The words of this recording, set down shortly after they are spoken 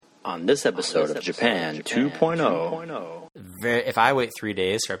On this episode of Japan 2.0. If I wait 3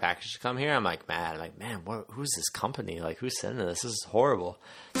 days for a package to come here, I'm like mad. I'm like, man, who's this company? Like, who's sending this? This is horrible.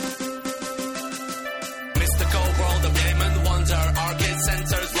 Mystical world of game and wonder, arcade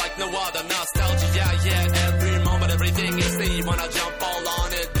centers like no other. Nostalgia, yeah. Every moment, everything you see, wanna jump all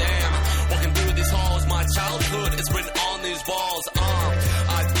on it. Damn, walking through these halls, my childhood is written on these walls.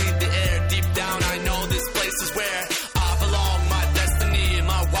 I breathe the air deep down. I know this place is where I belong. My destiny,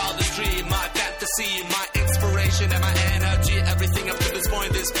 my wildest dream, my fantasy, my inspiration and my energy. Everything up to this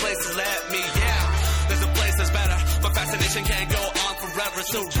point, this place has led me. Yeah, there's a place that's better. My fascination can't go on forever.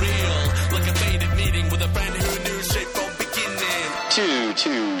 So real, like a faded meeting with a friend who knew straight from beginning.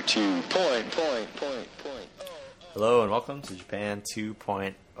 Point. Hello and welcome to Japan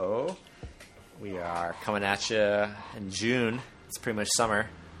 2.0. We are coming at you in June. It's pretty much summer.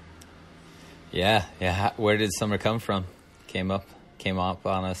 Yeah. Where did summer come from? Came up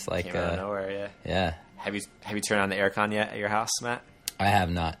on us like Came out of nowhere, yeah. Have you turned on the aircon yet at your house, Matt? I have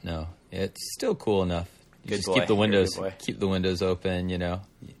not. No, it's still cool enough. You Good just boy. keep the windows You're a good boy. keep the windows open. You know,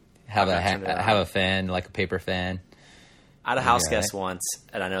 have a fan, like a paper fan. I had a house Yeah, guest once,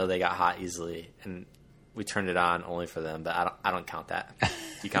 and I know they got hot easily, and we turned it on only for them. But I don't count that. Do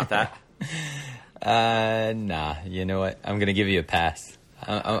you count that? Nah. You know what? I'm gonna give you a pass.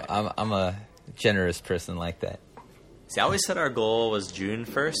 I'm a generous person like that. See, I always said our goal was June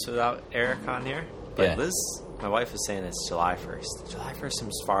 1st without aircon here. But Yeah. Liz, my wife, is saying it's July 1st. July 1st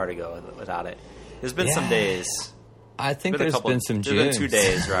seems far to go without it. There's been some days. I think There's there's been some There's Junes. been 2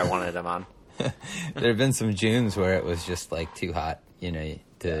 days where I wanted them on. There have been some Junes where it was just like too hot, you know,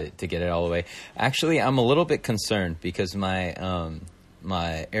 to get it all the way. Actually, I'm a little bit concerned because my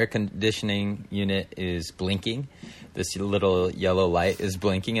air conditioning unit is blinking. This little yellow light is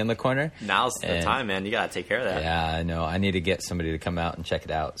blinking in the corner. Now's the time, man. You gotta take care of that. Yeah, I know. I need to get somebody to come out and check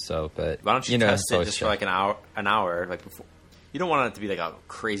it out. So, but Why don't you know, test it so just for like an hour, like before? You don't want it to be like a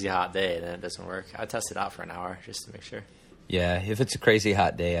crazy hot day, then it doesn't work. I test it out for an hour just to make sure. Yeah, if it's a crazy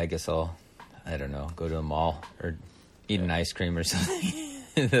hot day, I guess I don't know, go to a mall or eat an ice cream or something.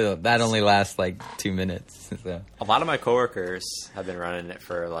 That only lasts like 2 minutes. So. A lot of my coworkers have been running it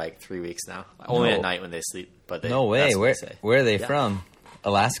for like 3 weeks now. Only at night when they sleep. But No way. that's what they say. Where are they from?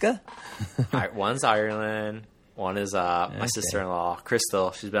 Alaska? One's Ireland. One is my sister-in-law,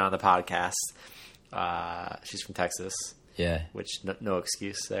 Crystal. She's been on the podcast. She's from Texas. Yeah. Which no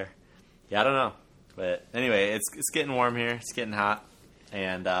excuse there. Yeah, I don't know. But anyway, it's getting warm here. It's getting hot.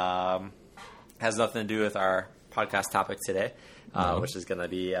 And has nothing to do with our podcast topic today, which is going to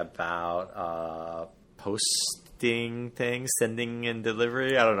be about posting things, sending and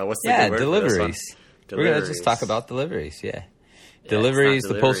delivery. I don't know. What's the good word deliveries. for this one? We're going to just talk about deliveries, yeah. Deliveries,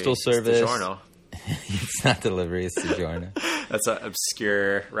 the postal service. It's DiGiorno. It's not delivery, it's DiGiorno. That's an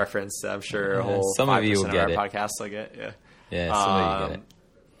obscure reference that I'm sure a whole some of you will 5% get of it. our podcasts will get. Yeah. Yeah, some of you get it.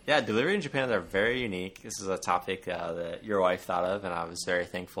 Yeah, delivery in Japan, they're very unique. This is a topic that your wife thought of, and I was very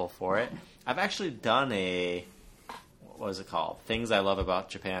thankful for it. I've actually done what was it called? Things I Love About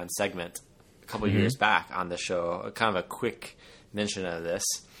Japan segment a couple years back on the show. Kind of a quick mention of this.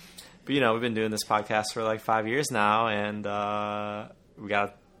 But, we've been doing this podcast for like 5 years now, and we got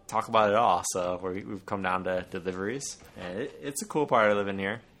to talk about it all. So we've come down to deliveries, and it's a cool part of living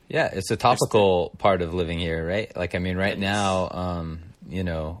here. Yeah, it's a topical part of living here, right? Like, I mean, right now,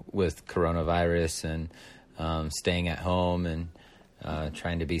 with coronavirus and staying at home and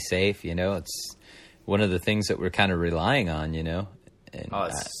trying to be safe, it's one of the things that we're kind of relying on, And,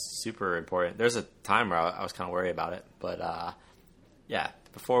 it's super important. There's a time where I was kind of worried about it, but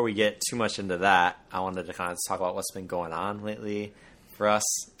before we get too much into that, I wanted to kind of talk about what's been going on lately. For us,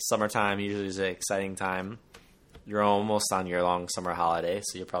 summertime usually is an exciting time. You're almost on your long summer holiday,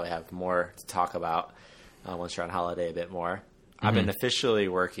 so you'll probably have more to talk about once you're on holiday a bit more. I've been officially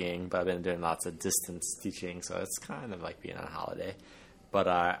working, but I've been doing lots of distance teaching, so it's kind of like being on holiday. But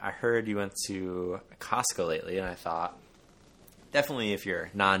I heard you went to Costco lately, and I thought, definitely if you're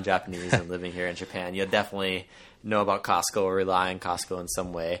non-Japanese and living here in Japan, you'll definitely know about Costco or rely on Costco in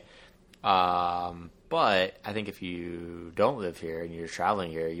some way. But I think if you don't live here and you're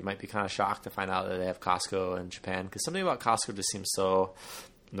traveling here, you might be kind of shocked to find out that they have Costco in Japan, because something about Costco just seems so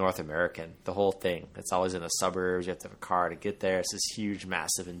North American. The whole thing. It's always in the suburbs. You have to have a car to get there. It's this huge,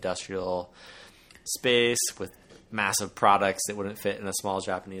 massive industrial space with massive products that wouldn't fit in a small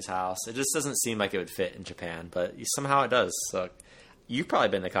Japanese house. It just doesn't seem like it would fit in Japan, but somehow it does. So you've probably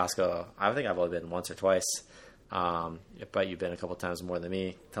been to Costco. I think I've only been once or twice. But you've been a couple times more than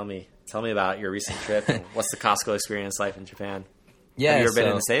me. Tell me about your recent trip and what's the Costco experience like in Japan? Yeah, have you ever been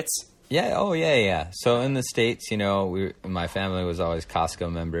in the States? Yeah. Oh, yeah, yeah. So in the States, my family was always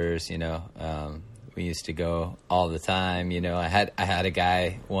Costco members. We used to go all the time. I had a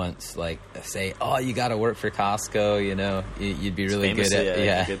guy once like say, "Oh, you got to work for Costco. You'd be really good at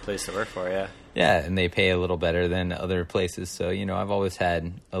a good place to work for." Yeah. Yeah, and they pay a little better than other places. So I've always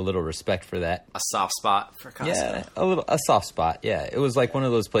had a little respect for that. A soft spot for Costco. Yeah, a soft spot. Yeah, it was like one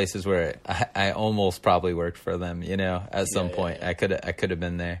of those places where I almost probably worked for them. At some point. Yeah. I could have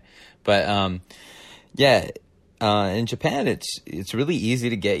been there, but in Japan it's really easy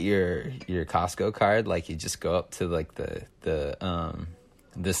to get your Costco card. Like you just go up to like the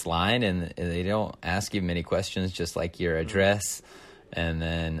this line and they don't ask you many questions, just like your address. And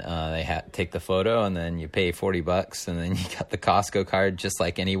then they take the photo, and then you pay $40, and then you got the Costco card just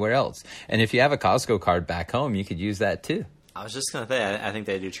like anywhere else. And if you have a Costco card back home, you could use that too. I was just gonna say, I think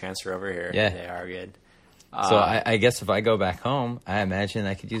they do transfer over here. Yeah, they are good. So I guess if I go back home, I imagine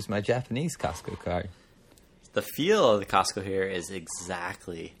I could use my Japanese Costco card. The feel of the Costco here is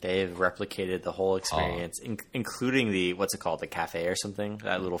exactly. They've replicated the whole experience, including the what's it called, the cafe or something,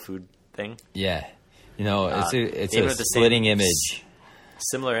 that little food thing. Yeah, it's a splitting image.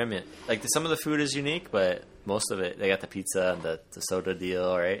 Similar image. Like some of the food is unique, but most of it, they got the pizza and the soda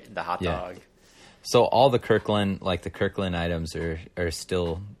deal, right? The hot dog. So all the Kirkland items are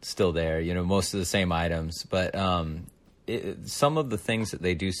still there. Most of the same items, but some of the things that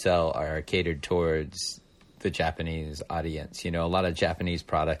they do sell are catered towards the Japanese audience. A lot of Japanese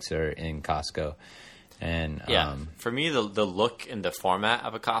products are in Costco. And for me, the look and the format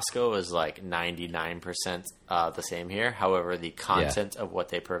of a Costco is like 99% the same here. However, the content of what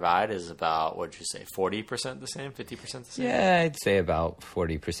they provide is about, what'd you say, 40% the same, 50% the same? Yeah, I'd say about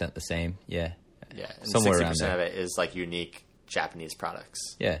 40% the same. Yeah. Yeah, and somewhere 60% around there. of it is like unique Japanese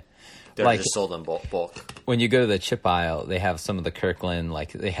products. Yeah. They're just sold in bulk. When you go to the chip aisle, they have some of the Kirkland,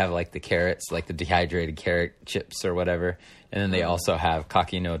 like they have like the carrots, like the dehydrated carrot chips or whatever. And then they also have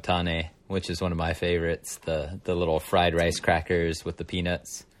Kaki no Tane, which is one of my favorites, the little fried rice crackers with the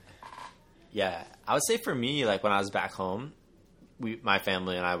peanuts. Yeah, I would say for me, like when I was back home, my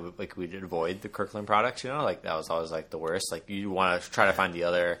family and I we'd avoid the Kirkland products. Like that was always like the worst. Like you want to try to find the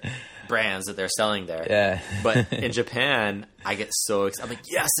other brands that they're selling there. Yeah. But in Japan, I get so excited. I'm like,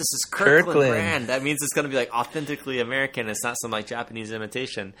 yes, this is Kirkland brand. That means it's going to be like authentically American. It's not some like Japanese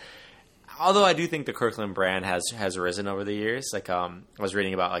imitation. Although I do think the Kirkland brand has risen over the years. Like I was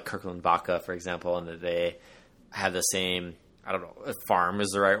reading about like Kirkland vodka, for example, and that they have the same, I don't know if farm is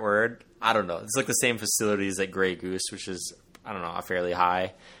the right word. I don't know. It's like the same facilities at Grey Goose, which is, I don't know, a fairly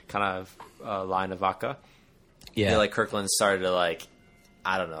high kind of line of vodka. Yeah. I feel like Kirkland started to like,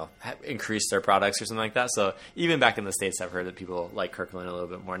 I don't know, increase their products or something like that. So even back in the States, I've heard that people like Kirkland a little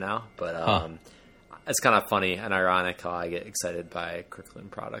bit more now. But it's kind of funny and ironic how I get excited by Kirkland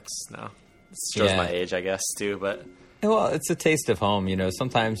products now. It shows my age, I guess, too. But well, it's a taste of home.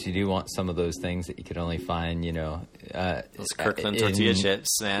 Sometimes you do want some of those things that you could only find, those Kirkland tortilla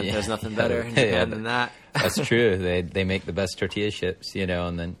chips, man. Yeah. There's nothing better in Japan than that. That's true. They make the best tortilla chips,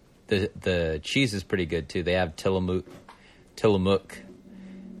 and then the cheese is pretty good too. They have Tillamook.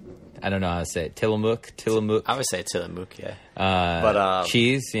 I don't know how to say it. Tillamook. I would say Tillamook, yeah. But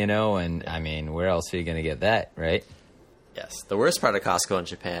cheese, and I mean, where else are you going to get that, right? Yes. The worst part of Costco in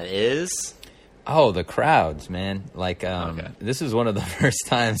Japan is... Oh, the crowds, man. Like, This is one of the first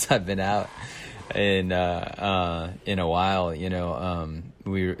times I've been out in a while.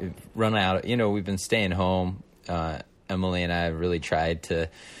 We run out. We've been staying home. Emily and I have really tried to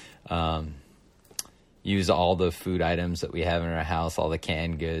use all the food items that we have in our house, all the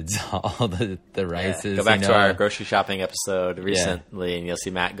canned goods, all the rices. Go back to our grocery shopping episode recently, and you'll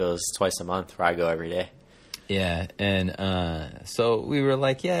see Matt goes twice a month, where I go every day. Yeah, and so we were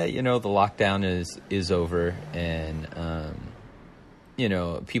like, the lockdown is over, and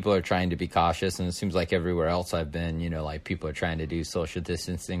people are trying to be cautious, and it seems like everywhere else I've been, like people are trying to do social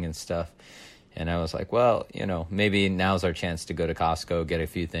distancing and stuff. And I was like, well, maybe now's our chance to go to Costco, get a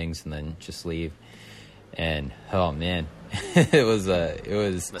few things, and then just leave. And oh man, it was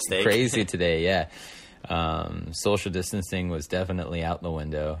crazy today. Yeah. Social distancing was definitely out the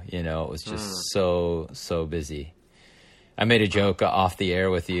window. It was just so busy. I made a joke off the air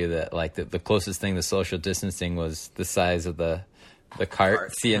with you that like the closest thing to social distancing was the size of the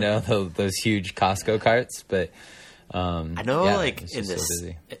carts, those huge Costco carts. But I know, like in this, so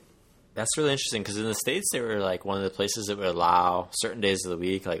busy. That's really interesting because in the States they were like one of the places that would allow certain days of the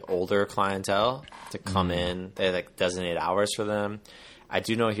week like older clientele to come in. They had like designated hours for them. I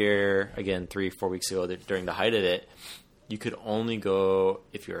do know here, again, 3-4 weeks ago, that during the height of it, you could only go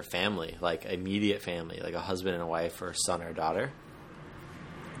if you're a family, like immediate family, like a husband and a wife or a son or a daughter.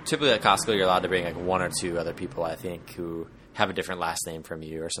 typically at Costco, you're allowed to bring like one or two other people, I think, who have a different last name from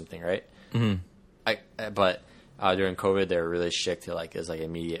you or something, right? Mm-hmm. But during COVID, they were really strict to like, it was like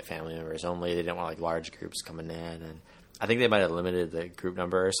immediate family members only. They didn't want like large groups coming in, and I think they might have limited the group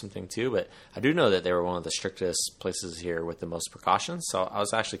number or something too. But I do know that they were one of the strictest places here with the most precautions. So I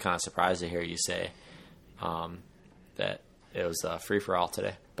was actually kind of surprised to hear you say that it was free for all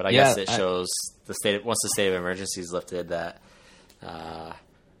today. But I guess it shows once the state of emergency is lifted that,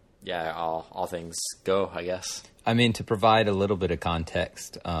 all things go, I guess. I mean, to provide a little bit of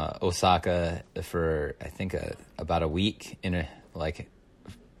context, Osaka for I think about a week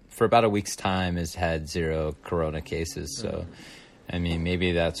for about a week's time has had 0 corona cases. So, I mean,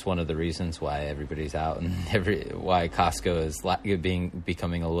 maybe that's one of the reasons why everybody's out and why Costco is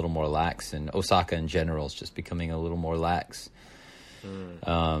becoming a little more lax, and Osaka in general is just becoming a little more lax.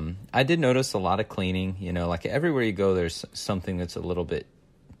 I did notice a lot of cleaning. You know, like everywhere you go, there's something that's a little bit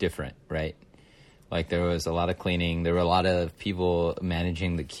different, right? Like there was a lot of cleaning. There were a lot of people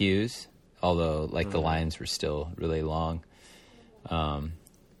managing the queues, although like the lines were still really long.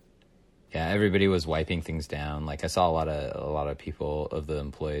 Everybody was wiping things down. Like I saw a lot of people of the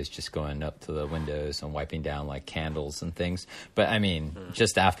employees just going up to the windows and wiping down like candles and things. But I mean,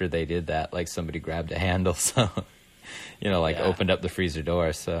 just after they did that, like somebody grabbed a handle, so opened up the freezer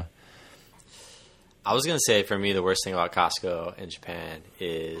door. So I was going to say, for me, the worst thing about Costco in Japan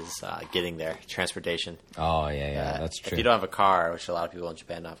is getting there, transportation. Oh, yeah, that's true. If you don't have a car, which a lot of people in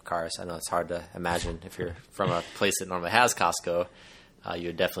Japan don't have cars, I know it's hard to imagine. If you're from a place that normally has Costco, you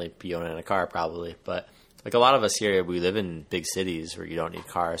would definitely be owning a car probably. But like a lot of us here, we live in big cities where you don't need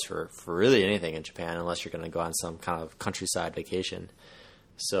cars for really anything in Japan unless you're going to go on some kind of countryside vacation.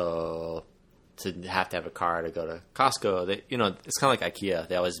 So to have a car to go to Costco, it's kind of like IKEA.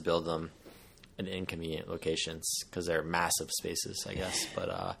 They always build them in inconvenient locations because they're massive spaces, I guess.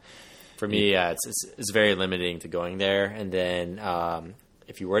 But for me, it's very limiting to going there. And then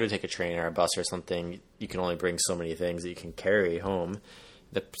if you were to take a train or a bus or something, you can only bring so many things that you can carry home.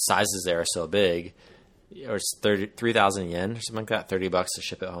 The sizes there are so big. Or it's 3,000 yen or something like that, $30 to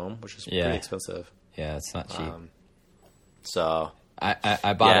ship it home, which is pretty expensive. Yeah, it's not cheap. So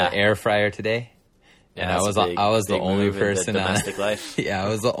I bought an air fryer today. And I was the only person on domestic life. Yeah, I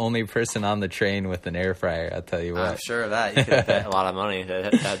was the only person on the train with an air fryer. I'll tell you what. I'm sure of that. You could have bet a lot of money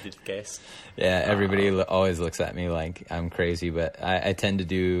that'd be the case. Yeah, everybody always looks at me like I'm crazy, but I tend to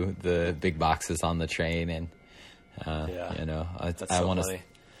do the big boxes on the train, and I want to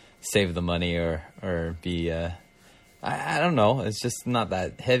save the money or be. I don't know. It's just not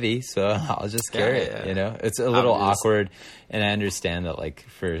that heavy, so I'll just carry it. You know, it's a little awkward, and I understand that. Like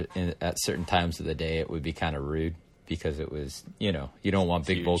at certain times of the day, it would be kind of rude because it was, you don't want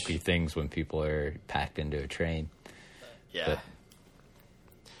big bulky things when people are packed into a train. Yeah,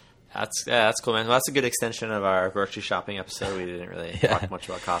 that's cool, man. Well, that's a good extension of our grocery shopping episode. We didn't really talk much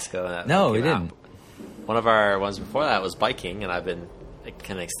about Costco. No, we didn't. One of our ones before that was biking, and I've been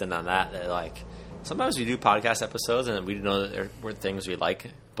kind of extend on that. That like. Sometimes we do podcast episodes and we know that there were things we like,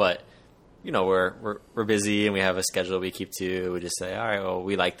 but we're busy and we have a schedule we keep to. We just say, all right, well,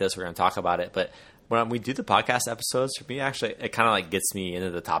 we like this, we're going to talk about it. But when we do the podcast episodes, for me, actually, it kind of like gets me into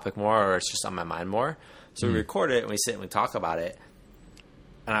the topic more, or it's just on my mind more. So we record it and we sit and we talk about it.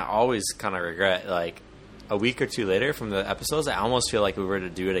 And I always kind of regret, like a week or two later from the episodes, I almost feel like if we were to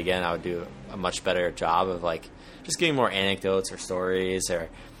do it again, I would do a much better job of like just getting more anecdotes or stories or.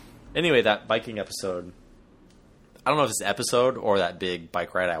 Anyway, that biking episode, I don't know if it's the episode or that big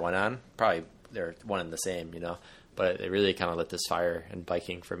bike ride I went on. Probably they're one and the same, But it really kind of lit this fire in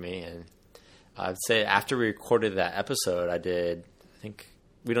biking for me. And I'd say after we recorded that episode, I think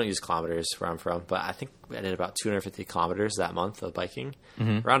we don't use kilometers where I'm from, but I think I did about 250 kilometers that month of biking.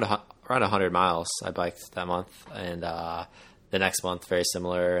 Mm-hmm. Around 100 miles I biked that month. And the next month, very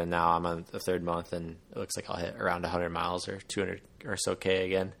similar. And now I'm on the third month, and it looks like I'll hit around 100 miles or 200 or so K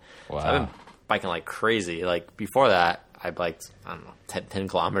again. Wow. So I've been biking like crazy. Like before that, I biked, 10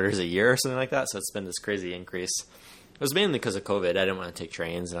 kilometers a year or something like that. So it's been this crazy increase. It was mainly because of COVID. I didn't want to take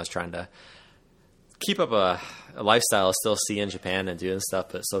trains, and I was trying to keep up a lifestyle, still see in Japan and doing stuff,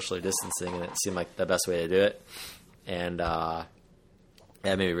 but socially distancing, and it seemed like the best way to do it. And it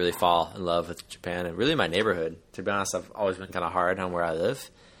made me really fall in love with Japan and really my neighborhood. To be honest, I've always been kind of hard on where I live,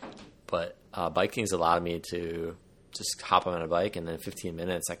 but biking's allowed me to just hop on a bike, and then in 15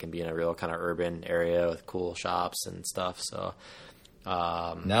 minutes I can be in a real kind of urban area with cool shops and stuff. So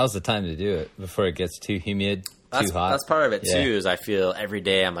now's the time to do it before it gets too humid, too hot. That's part of it too. Is I feel every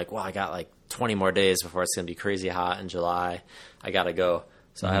day I'm like, well, I got like 20 more days before it's gonna be crazy hot in July. I gotta go.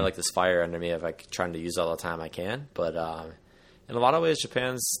 So I have like this fire under me of like trying to use all the time I can. But and in a lot of ways,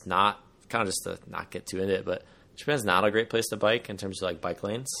 Japan's not, kind of just to not get too into it, but Japan's not a great place to bike in terms of like bike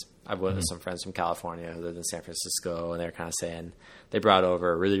lanes. I've went with some friends from California who lived in San Francisco, and they're kind of saying they brought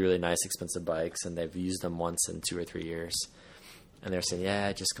over really, really nice, expensive bikes, and they've used them once in 2 or 3 years. And they're saying,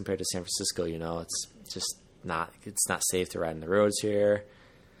 yeah, just compared to San Francisco, you know, it's just not, it's not safe to ride in the roads here.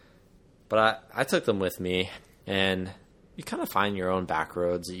 But I took them with me, and you kind of find your own back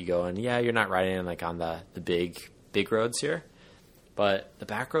roads that you go in. Yeah, you're not riding like on the big roads here, but the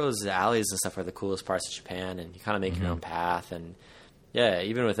back roads, the alleys and stuff are the coolest parts of Japan, and you kind of make your own path. And yeah,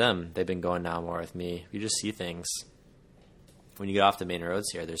 even with them, they've been going now more with me. You just see things. When you get off the main roads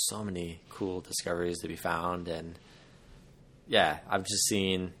here, there's so many cool discoveries to be found. And yeah, I've just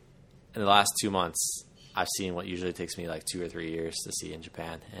seen, in the last 2 months, I've seen what usually takes me like 2 or 3 years to see in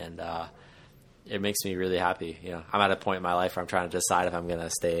Japan. And it makes me really happy. You know, I'm at a point in my life where I'm trying to decide if I'm going to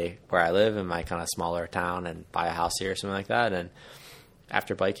stay where I live in my kind of smaller town and buy a house here or something like that. And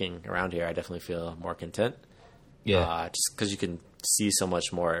after biking around here, I definitely feel more content. Yeah. Just because you can see so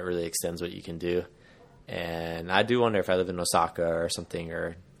much more, it really extends what you can do. And I do wonder if I live in Osaka or something,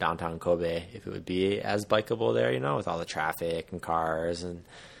 or downtown Kobe, if it would be as bikeable there, you know, with all the traffic and cars. And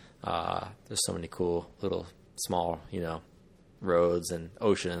there's so many cool little small, you know, roads and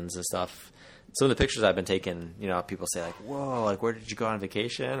oceans and stuff. Some of the pictures I've been taking, you know, people say like, "Whoa, like where did you go on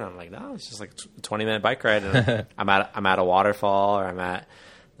vacation?" I'm like, "No, it's just like a 20-minute bike ride, and I'm at a waterfall, or I'm at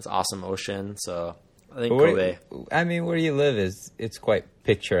this awesome ocean." So I think Kobe. Where you live it's quite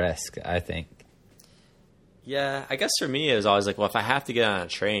picturesque, I think. Yeah, I guess for me it was always like, well, if I have to get on a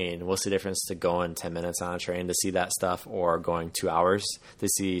train, what's the difference to going 10 minutes on a train to see that stuff, or going 2 hours to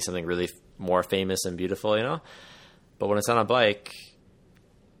see something really more famous and beautiful, you know? But when it's on a bike,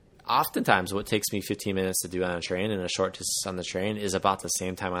 oftentimes what takes me 15 minutes to do on a train and a short distance on the train is about the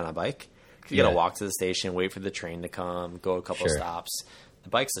same time on a bike. You got to walk to the station, wait for the train to come, go a couple stops. The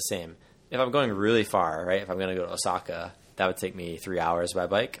bike's the same. If I'm going really far, right, if I'm going to go to Osaka, that would take me 3 hours by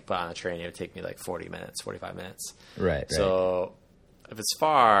bike, but on a train it would take me like 40 minutes, 45 minutes. Right. So if it's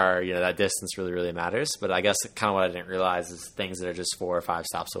far, you know, that distance really, really matters. But I guess kind of what I didn't realize is things that are just 4 or 5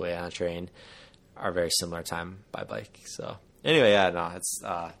 stops away on a train are very similar time by bike. So anyway, yeah, no, it's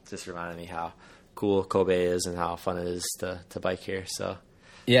just reminded me how cool Kobe is and how fun it is to bike here. So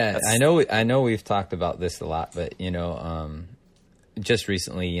yeah, I know we've talked about this a lot, but you know, just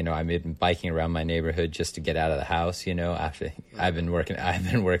recently, you know, I've been biking around my neighborhood just to get out of the house. You know, after I've been working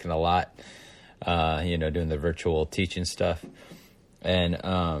a lot, you know, doing the virtual teaching stuff,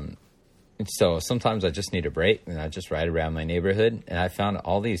 and so sometimes I just need a break, and I just ride around my neighborhood, and I found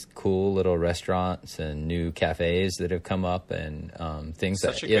all these cool little restaurants and new cafes that have come up, and things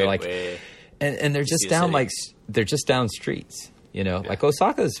Such that, a you know, great like, way and they're just down they're just down streets. You know, like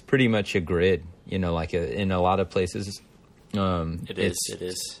Osaka is pretty much a grid. You know, like in a lot of places. It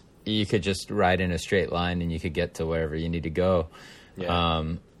is. You could just ride in a straight line and you could get to wherever you need to go. Yeah.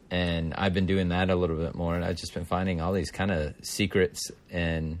 And I've been doing that a little bit more, and I've just been finding all these kind of secrets,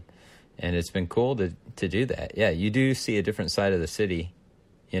 and it's been cool to do that. Yeah, you do see a different side of the city,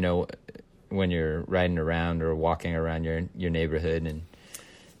 you know, when you're riding around or walking around your neighborhood. And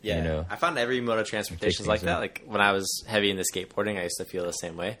yeah, you know, I found every mode of transportation is like that. Like when I was heavy into skateboarding, I used to feel the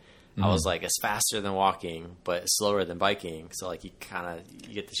same way. I was like, it's faster than walking, but it's slower than biking. So like you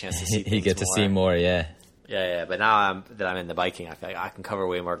get the chance to see things you get to see more, yeah. Yeah. But now that I'm into biking, I feel like I can cover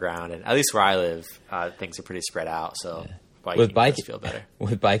way more ground. And at least where I live, things are pretty spread out. So biking does feel better.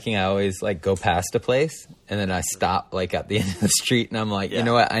 With biking, I always like go past a place, and then I stop like at the end of the street, and I'm like, you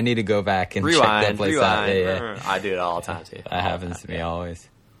know what? I need to go back and check that place out. Yeah. I do it all the time too. That happens to me always.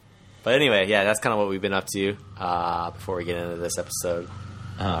 But anyway, yeah, that's kind of what we've been up to before we get into this episode.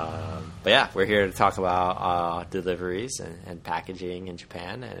 But yeah, we're here to talk about deliveries and packaging in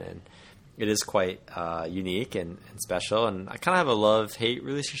Japan, and it is quite unique and special. And I kind of have a love-hate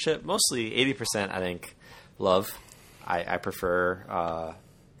relationship. Mostly 80%, I think, love. I prefer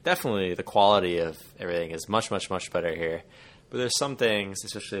definitely the quality of everything is much, much, much better here. But there's some things,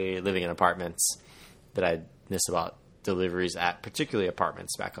 especially living in apartments, that I miss about deliveries at particularly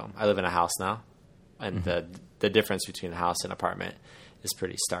apartments back home. I live in a house now, and the difference between a house and apartment is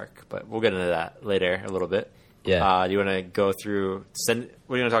pretty stark, but we'll get into that later a little bit. Yeah. Do you want to go through what are you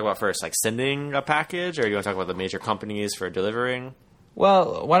going to talk about first? Like sending a package, or do you want to talk about the major companies for delivering?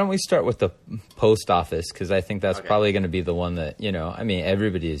 Well, why don't we start with the post office? Because I think that's probably going to be the one that, you know, I mean,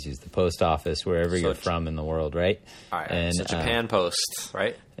 everybody has used the post office wherever you're from in the world, right? All right. And, so Japan Post,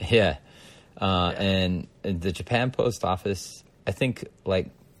 right? Yeah. And the Japan Post Office, I think, like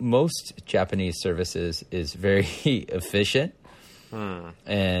most Japanese services, is very efficient.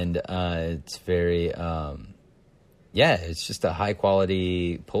 And it's very, yeah, it's just a high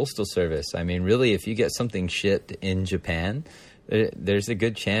quality postal service. I mean, really, if you get something shipped in Japan, there's a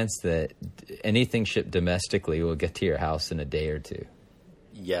good chance that anything shipped domestically will get to your house in a day or two.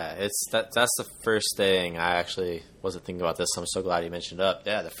 Yeah, that's the first thing. I actually wasn't thinking about this, so I'm so glad you mentioned it up.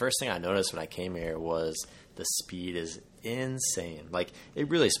 Yeah, the first thing I noticed when I came here was the speed is insane. Like, it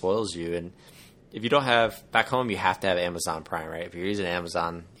really spoils you. And if you don't have, back home, you have to have Amazon Prime, right? If you're using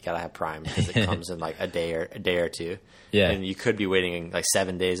Amazon, you gotta have Prime because it comes in like a day or two. Yeah. And you could be waiting like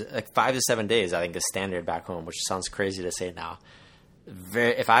 7 days, like 5 to 7 days, I think is standard back home, which sounds crazy to say now.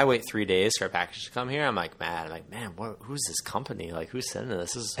 If I wait 3 days for a package to come here, I'm like, man, who's this company? Like, who's sending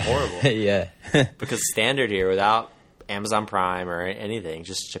this? This is horrible. Yeah. Because standard here, without Amazon Prime or anything,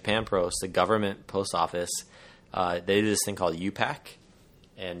 just Japan Post, the government post office, they do this thing called UPAC.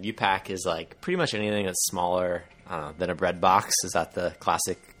 And UPAC is like pretty much anything that's smaller, I don't know, than a bread box. Is that the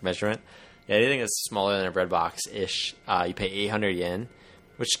classic measurement? Yeah, anything that's smaller than a bread box-ish, you pay 800 yen,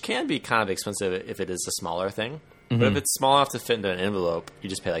 which can be kind of expensive if it is a smaller thing. But if it's small enough to fit into an envelope, you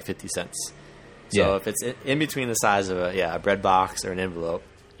just pay like 50 cents. So if it's in between the size of a bread box or an envelope,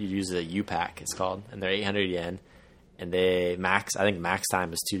 you use a UPAC, it's called, and they're 800 yen. And I think max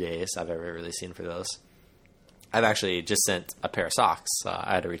time is 2 days I've ever really seen for those. I've actually just sent a pair of socks.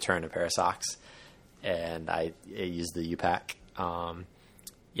 I had to return a pair of socks, and I used the UPAC.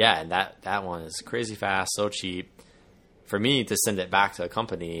 And that one is crazy fast, so cheap. For me to send it back to a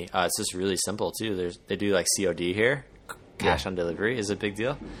company, it's just really simple too. They do like COD here, cash on delivery is a big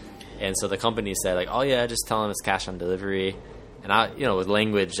deal, and so the company said like, oh yeah, just tell them it's cash on delivery. And with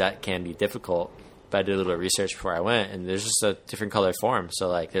language that can be difficult, but I did a little research before I went, and there's just a different color form. So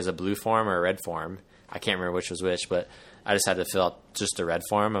like, there's a blue form or a red form. I can't remember which was which, but I just had to fill out just the red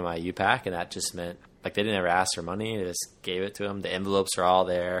form on my UPAC, and that just meant like they didn't ever ask for money; they just gave it to them. The envelopes are all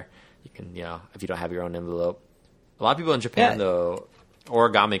there. You can, if you don't have your own envelope. A lot of people in Japan, though,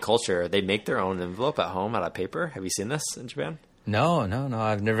 origami culture, they make their own envelope at home out of paper. Have you seen this in Japan? No.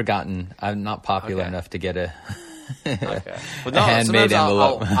 I've never gotten. I'm not popular enough to get a Well, no, handmade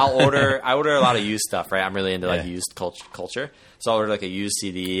envelope. I order a lot of used stuff, right? I'm really into like used culture. So I'll order like a used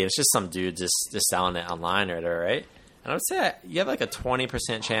CD, and it's just some dude just selling it online or whatever, right? And I would say you have like a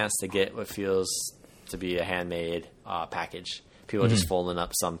 20% chance to get what feels to be a handmade package. People just folding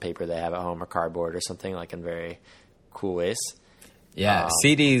up some paper they have at home or cardboard or something, like in very cool ways. Yeah,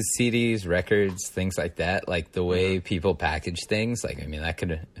 CDs, records, things like that. Like the way people package things. Like, I mean, that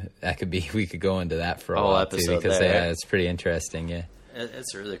could be. We could go into that for a while too, because it's pretty interesting. Yeah,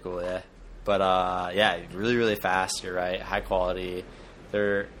 it's really cool. Yeah, but really, really fast. You're right. High quality.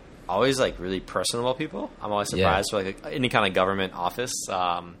 They're always like really personable people. I'm always surprised for like any kind of government office.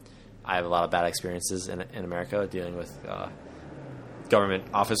 I have a lot of bad experiences in America dealing with government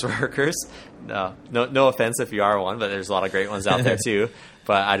office workers. No offense if you are one, but there's a lot of great ones out there too.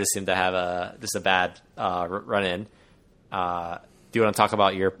 But I just seem to have a bad run-in. Do you want to talk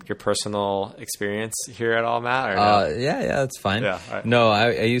about your personal experience here at all, Matt? Or no? Yeah, that's fine. Yeah, right. No,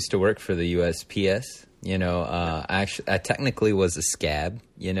 I used to work for the USPS. Actually, I technically was a scab.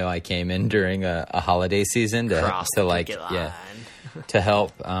 I came in during a holiday season to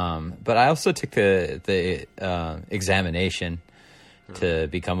help. But I also took the examination to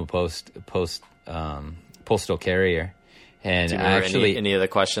become a postal carrier. And do you remember any of the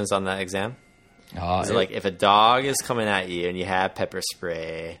questions on that exam? Is it like, if a dog is coming at you and you have pepper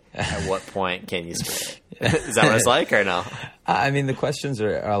spray, at what point can you spray? Is that what it's like, or no? I mean, the questions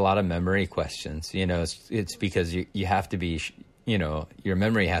are a lot of memory questions. It's because you have to be, your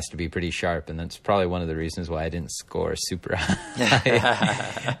memory has to be pretty sharp, and that's probably one of the reasons why I didn't score super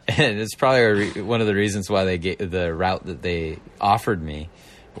high. And it's probably one of the reasons why they gave the route that they offered me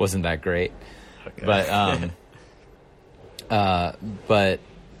wasn't that great. Okay. But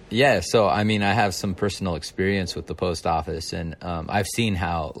yeah, so I mean, I have some personal experience with the post office, and I've seen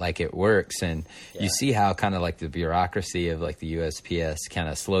how like it works, and you see how kind of like the bureaucracy of like the USPS kind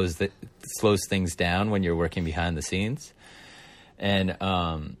of slows things down when you're working behind the scenes, and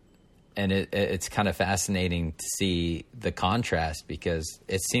it's kind of fascinating to see the contrast, because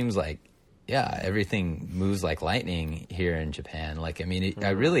it seems like everything moves like lightning here in Japan. Like, I mean,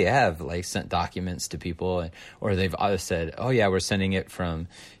 I really have like sent documents to people, or they've said, "Oh yeah, we're sending it from,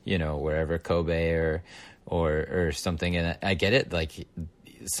 wherever, Kobe or something." And I get it. Like,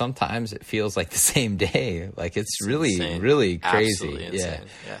 sometimes it feels like the same day. Like, it's really, insane. Really crazy. Absolutely insane.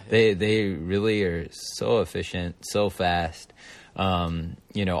 Yeah. They really are so efficient, so fast.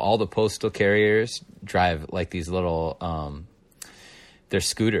 All the postal carriers drive like these little. They're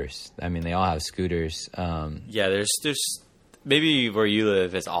scooters. I mean, they all have scooters. There's maybe where you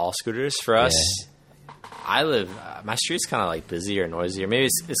live, it's all scooters. For us, I live, my street's kind of like busy or noisy, or maybe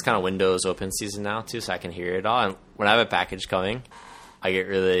it's kind of windows open season now too, so I can hear it all. And when I have a package coming, I get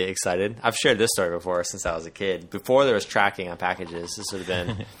really excited. I've shared this story before since I was a kid. Before there was tracking on packages, this would have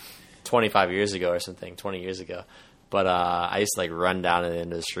been 25 years ago or something, 20 years ago. But I used to like run down to the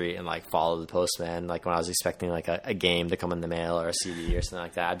end of the street and like follow the postman. Like when I was expecting like a game to come in the mail or a CD or something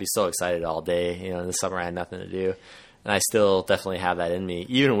like that, I'd be so excited all day. You know, in the summer I had nothing to do, and I still definitely have that in me,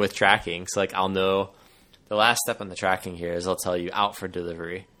 even with tracking. So like I'll know the last step on the tracking here is I'll tell you out for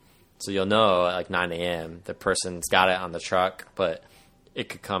delivery. So you'll know at like 9 a.m. the person's got it on the truck, but it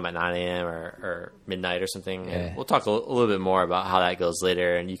could come at 9 a.m. or midnight or something. Yeah. And we'll talk a little bit more about how that goes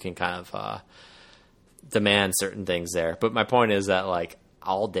later, and you can kind of demand certain things there. But my point is that like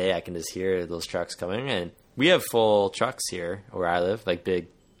all day I can just hear those trucks coming, and we have full trucks here where I live, like big,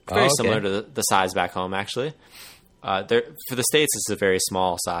 very similar to the size back home actually. For the States it's a very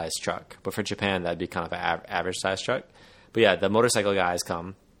small size truck, but for Japan that'd be kind of an average size truck. But yeah, the motorcycle guys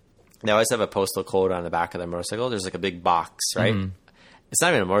come. They always have a postal code on the back of their motorcycle. There's like a big box, right? Mm-hmm. It's not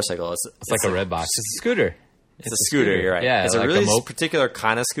even a motorcycle. It's like a red box. It's a scooter. It's a scooter, you're right. Yeah, it's like a really particular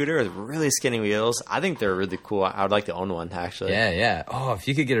kind of scooter with really skinny wheels. I think they're really cool. I would like to own one, actually. Yeah. Oh, if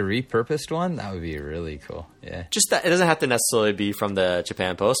you could get a repurposed one, that would be really cool. Yeah. Just that it doesn't have to necessarily be from the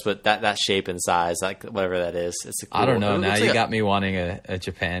Japan Post, but that shape and size, like whatever that is, it's a cool. I don't know. Now you got me wanting a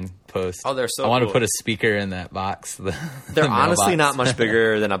Japan Post. Oh, they're so. I want cool. to put a speaker in that box. They're honestly not much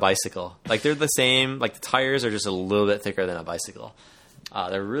bigger than a bicycle. Like they're the same. Like the tires are just a little bit thicker than a bicycle.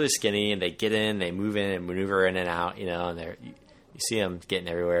 They're really skinny, and they get in, they move in and maneuver in and out, you know, and you see them getting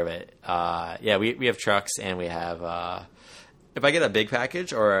everywhere. But yeah, we have trucks, and we have if I get a big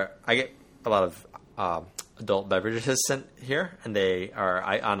package or I get a lot of adult beverages sent here, and they are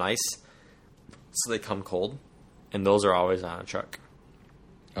on ice, so they come cold, and those are always on a truck.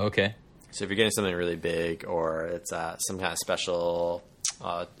 Okay. So if you're getting something really big or it's some kind of special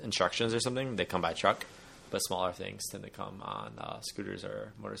instructions or something, they come by truck. But smaller things tend to come on scooters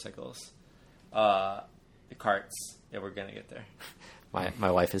or motorcycles. The carts, yeah, we're going to get there.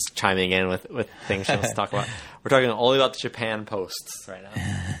 My wife is chiming in with things she wants to talk about. We're talking only about the Japan Posts right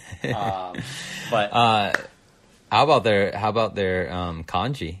now. But how about their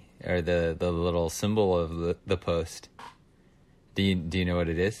kanji, or the little symbol of the post? Do you know what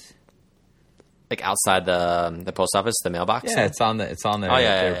it is? Like outside the post office, the mailbox? Yeah, it's on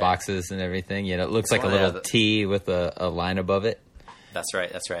their boxes and everything. You know, it looks like a little T with a line above it. That's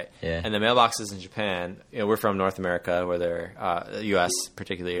right. Yeah. And the mailboxes in Japan, you know, we're from North America, where they're U.S.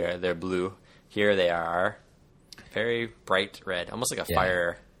 particularly, they're blue. Here they are very bright red, almost like a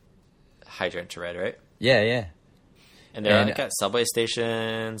fire hydrant red, right? Yeah. And they're like at subway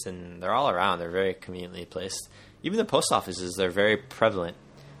stations, and they're all around. They're very conveniently placed. Even the post offices, they're very prevalent.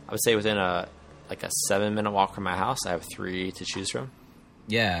 I would say within a 7-minute walk from my house, I have 3 to choose from.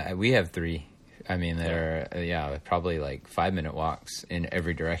 Yeah, we have 3. I mean, they're probably like 5-minute walks in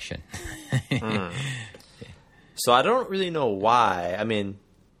every direction. So I don't really know why. I mean,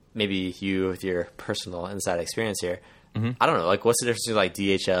 maybe you with your personal inside experience here. Mm-hmm. I don't know. Like, what's the difference between like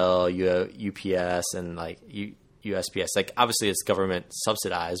DHL, UPS, and like USPS? Like, obviously it's government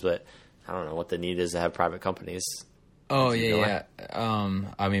subsidized, but I don't know what the need is to have private companies. Oh, yeah.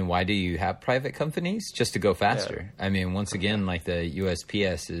 I mean, why do you have private companies? Just to go faster. Yeah. I mean, once again, like the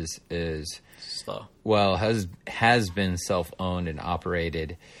USPS is slow. Well, has been self-owned and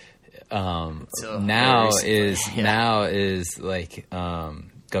operated. Now is like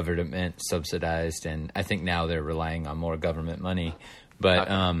government subsidized, and I think now they're relying on more government money. But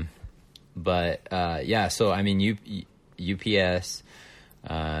yeah. So I mean, UPS.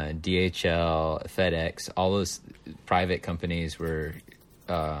 DHL, FedEx, all those private companies they're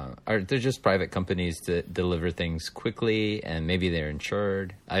just private companies that deliver things quickly, and maybe they're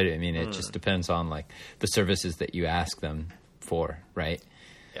insured. I mean, it just depends on like the services that you ask them for, right?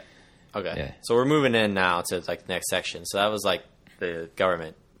 Yeah. Okay. Yeah. So we're moving in now to like the next section. So that was like the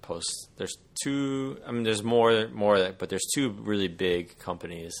government posts. There's 2. I mean, there's more, but there's 2 really big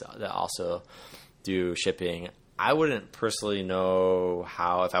companies that also do shipping. I wouldn't personally know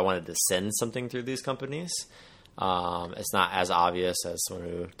how, if I wanted to send something through these companies. It's not as obvious as someone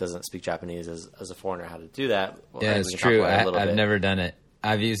who doesn't speak Japanese as a foreigner how to do that. Yeah, it's true. I've never done it.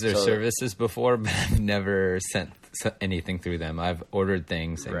 I've used their services before, but I've never sent anything through them. I've ordered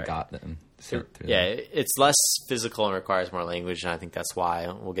things and got them sent through them. It's less physical and requires more language, and I think that's why.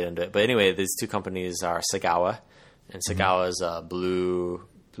 We'll get into it. But anyway, these 2 companies are Sagawa, and Sagawa is blue.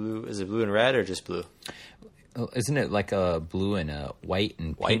 Is it blue and red or just blue? Isn't it like a blue and a white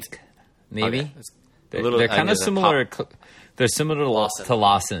and pink, maybe? Okay. They're kind of similar. They're similar Lawson. to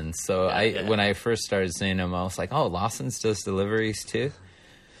Lawson's. So Yeah. when I first started seeing them, I was like, oh, Lawson's does deliveries too?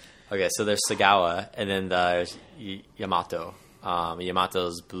 Okay, so there's Sagawa, and then there's Yamato.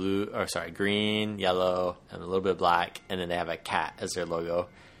 Yamato's green, yellow, and a little bit black, and then they have a cat as their logo.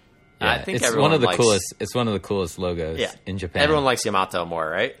 And Yeah, I think it's everyone one of the likes, coolest. It's one of the coolest logos in Japan. Everyone likes Yamato more,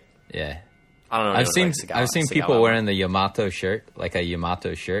 right? Yeah. I don't know. I've seen Sagawa people more. wearing the Yamato shirt, like a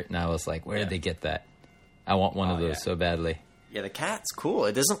Yamato shirt, and I was like, where did they get that? I want one of those so badly. Yeah, the cat's cool.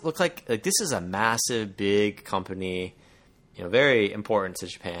 It doesn't look like this is a massive, big company, very important to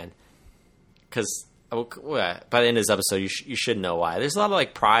Japan. Because by the end of this episode, you should know why. There's a lot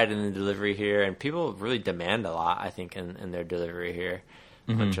of pride in the delivery here, and people really demand a lot, I think, in their delivery here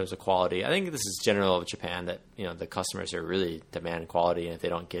in terms of quality. I think this is general of Japan that the customers are really demand quality, and if they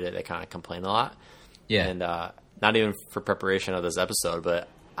don't get it, they kind of complain a lot. Yeah, and not even for preparation of this episode, but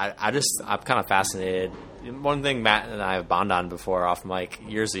I'm kind of fascinated. One thing Matt and I have bonded on before off mic 10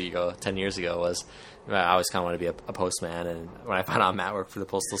 years ago, was I always kind of wanted to be a postman. And when I found out Matt worked for the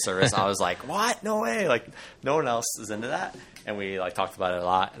Postal Service, I was like, what? No way. No one else is into that. And we talked about it a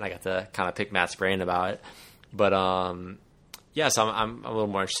lot, and I got to kind of pick Matt's brain about it. But, so I'm a little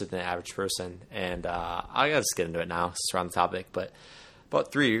more interested than the average person. And I got to just get into it now. It's around the topic. But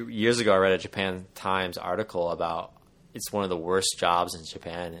about 3 years ago, I read a Japan Times article about it's one of the worst jobs in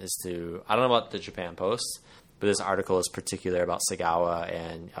Japan I don't know about the Japan Post, but this article is particular about Sagawa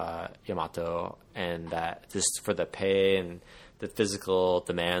and Yamato, and that just for the pay and the physical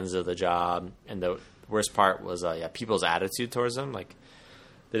demands of the job. And the worst part was people's attitude towards them.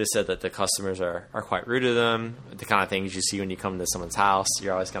 They just said that the customers are quite rude to them. The kind of things you see when you come to someone's house,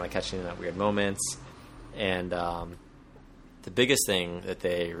 you're always kind of catching them at weird moments. And the biggest thing that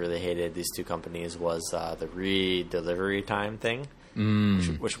they really hated, these two companies, was the re-delivery time thing,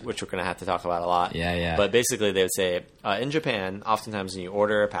 which we're going to have to talk about a lot. Yeah. But basically, they would say, in Japan, oftentimes when you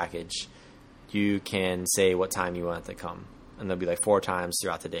order a package, you can say what time you want it to come. And there'll be 4 times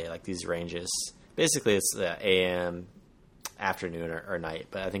throughout the day, these ranges. Basically, it's AM, afternoon, or night.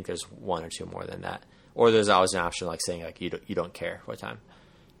 But I think there's 1 or 2 more than that. Or there's always an option saying you don't care what time.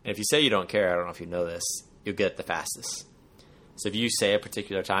 And if you say you don't care, I don't know if you know this, you'll get it the fastest. So if you say a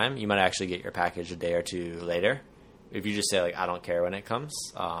particular time, you might actually get your package a day or 2 later. If you just say I don't care when it comes,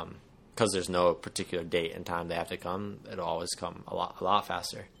 because there's no particular date and time they have to come, it'll always come a lot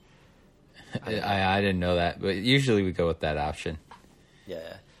faster. I didn't know that, but usually we go with that option.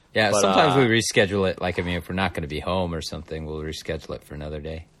 Yeah. Yeah, But, sometimes we reschedule it. If we're not going to be home or something, we'll reschedule it for another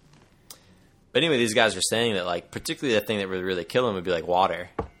day. But anyway, these guys were saying that particularly the thing that would really kill them would be water.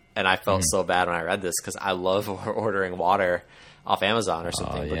 And I felt so bad when I read this because I love ordering water off Amazon or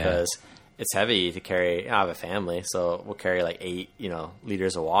something because it's heavy to carry. I have a family, so we'll carry 8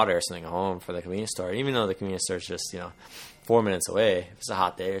 liters of water or something home for the convenience store. Even though the convenience store is just 4 minutes away, if it's a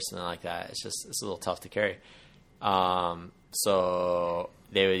hot day or something like that, it's a little tough to carry. So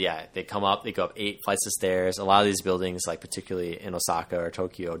they come up, they go up 8 flights of stairs. A lot of these buildings, particularly in Osaka or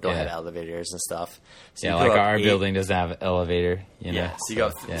Tokyo, don't have elevators and stuff. So our building doesn't have an elevator. Yeah, so you go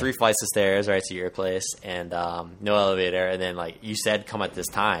 3 flights of stairs right to your place, and no elevator. And then you said come at this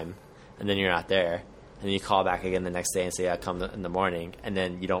time, and then you're not there. And then you call back again the next day and say, come in the morning, and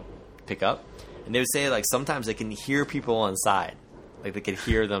then you don't pick up. And they would say sometimes they can hear people inside, they could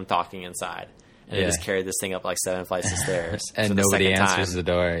hear them talking inside. And they just carry this thing up 7 flights of stairs. And nobody answers the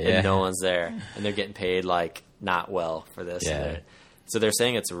door. Yeah. And no one's there. And they're getting paid not well for this. Yeah. So they're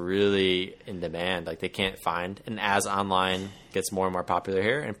saying it's really in demand. They can't find. And as online gets more and more popular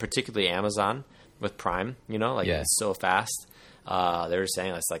here, and particularly Amazon with Prime, it's so fast. They were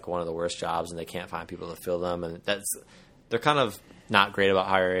saying it's one of the worst jobs, and they can't find people to fill them. And they're kind of not great about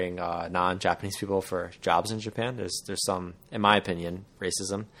hiring non-Japanese people for jobs in Japan. There's some, in my opinion,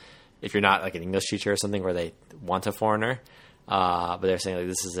 racism. If you're not an English teacher or something where they want a foreigner, but they're saying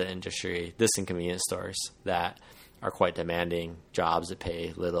this is an industry, this and convenience stores that are quite demanding jobs that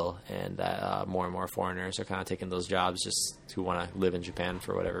pay little, and that more and more foreigners are kind of taking those jobs just to want to live in Japan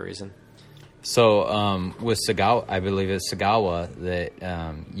for whatever reason. So with Sagawa, I believe it's Sagawa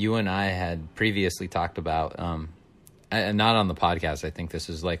that you and I had previously talked about, and not on the podcast. I think this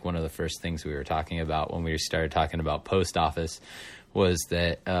was one of the first things we were talking about when we started talking about post office, was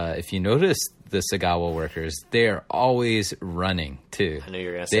that if you notice the Sagawa workers, they're always running too. I knew you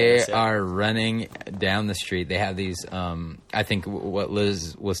were going to say They are running down the street. They have these, I think what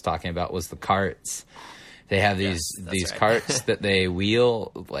Liz was talking about was the carts. They have these carts that they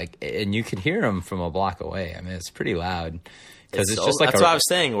wheel, and you can hear them from a block away. I mean, it's pretty loud. Because it's just that's what I was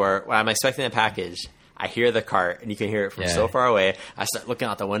saying, where when I'm expecting a package, I hear the cart, and you can hear it from so far away. I start looking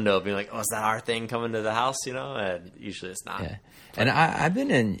out the window, being like, "Oh, is that our thing coming to the house?" You know, and usually it's not. Yeah. And I've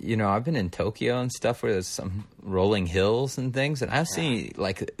been in Tokyo and stuff where there's some rolling hills and things, and I've seen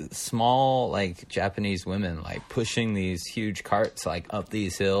like small like Japanese women like pushing these huge carts like up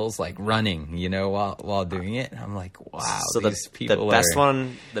these hills, like running, you know, while doing it. And I'm like, wow, So these people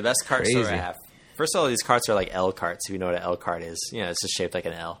the best cart store I crazy. have. First of all, these carts are like L carts. If you know what an L cart is, you know, it's just shaped like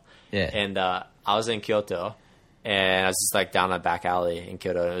an L. Yeah. And I was in Kyoto, and I was just like down a back alley in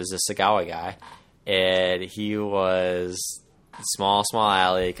Kyoto. It was a Sagawa guy, and he was small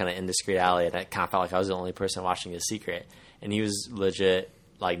alley, kind of indiscreet alley, and I kind of felt like I was the only person watching his secret. And he was legit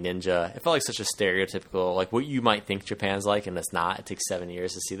like ninja. It felt like such a stereotypical, like what you might think Japan's like, and it's not. It takes 7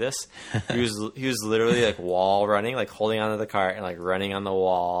 years to see this. He was literally like wall running, like holding onto the cart and like running on the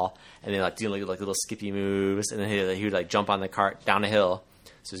wall, and then like doing like little skippy moves, and then he would like jump on the cart down a hill.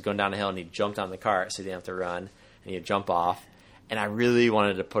 So he was going down a hill, and he jumped on the cart, so he didn't have to run, and he'd jump off. And I really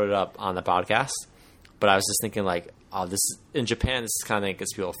wanted to put it up on the podcast, but I was just thinking like, oh, this in Japan, this kind of thing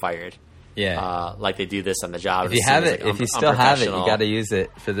gets people fired. Yeah. Like they do this on the job. If you have it, if you still have it, you got to use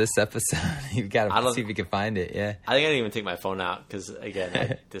it for this episode. You got to see if you can find it. Yeah. I think I didn't even take my phone out because again,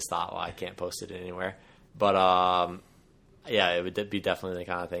 I just thought, well, I can't post it anywhere. But yeah, it would be definitely the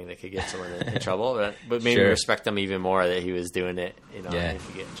kind of thing that could get someone in trouble. But maybe respect him even more that he was doing it. You know, and he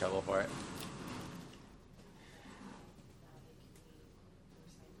could get in trouble for it.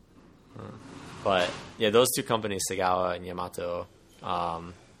 But yeah, those two companies, Sagawa and Yamato,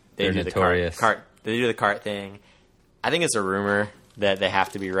 they do notorious. the cart. They do the cart thing. I think it's a rumor that they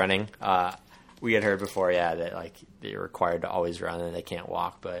have to be running. We had heard before, that like they're required to always run and they can't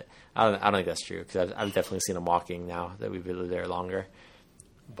walk. But I don't think that's true because I've definitely seen them walking now that we've been there longer.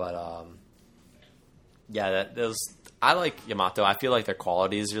 But I like Yamato. I feel like their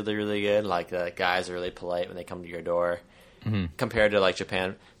quality is really, really good. Like the guys are really polite when they come to your door. Mm-hmm. Compared to like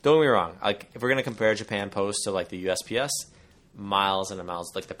Japan, don't get me wrong. Like if we're gonna compare Japan Post to like the USPS, miles and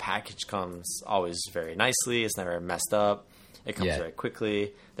miles. Like the package comes always very nicely. It's never messed up. It comes very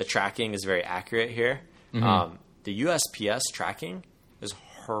quickly. The tracking is very accurate here. Mm-hmm. The USPS tracking is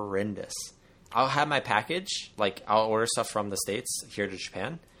horrendous. I'll have my package, like I'll order stuff from the States here to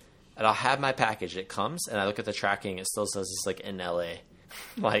Japan, and I'll have my package. It comes, and I look at the tracking. It still says it's like in LA.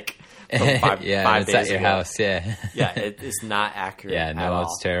 Like from five it's days at your ago. house, Yeah, it's not accurate. Yeah, no, at all.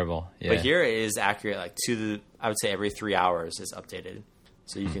 It's terrible. Yeah. But here it is accurate. Like I would say every 3 hours is updated,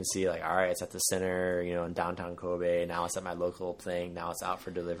 so you can see like, all right, it's at the center, you know, in downtown Kobe. Now it's at my local thing. Now it's out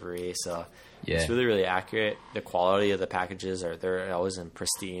for delivery. So it's really, really accurate. The quality of the packages they're always in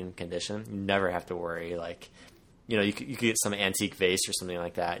pristine condition. You never have to worry. Like, you know, you could get some antique vase or something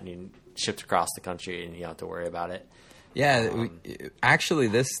like that, and you shipped across the country, and you don't have to worry about it. Yeah, actually,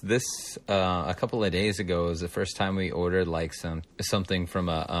 this a couple of days ago was the first time we ordered like something from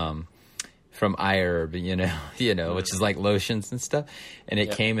from iHerb, you know, which is like lotions and stuff, and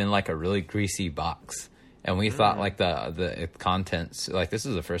it came in like a really greasy box, and we thought like the contents, like this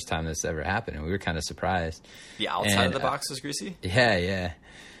is the first time this ever happened, and we were kind of surprised. The outside of the box was greasy? Yeah.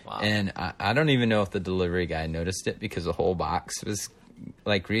 Wow. And I don't even know if the delivery guy noticed it because the whole box was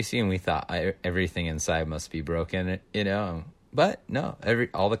like greasy, and we thought everything inside must be broken, you know. But no,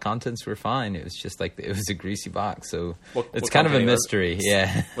 all the contents were fine. It was just like it was a greasy box, so it's kind of a mystery.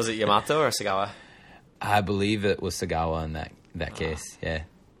 Yeah. Was it Yamato or Sagawa? I believe it was Sagawa in that case. Yeah.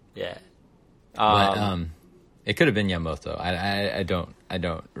 Yeah. But it could have been Yamato. I don't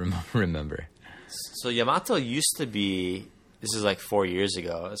remember. So Yamato used to be. This is like 4 years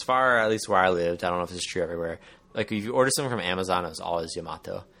ago. As far at least where I lived, I don't know if this is true everywhere. Like if you order something from Amazon, it was always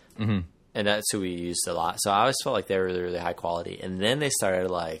Yamato, and that's who we used a lot. So I always felt like they were really, really high quality. And then they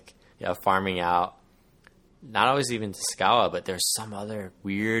started like farming out, not always even to Sagawa, but there's some other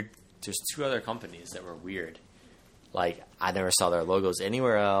weird. There's 2 other companies that were weird. Like I never saw their logos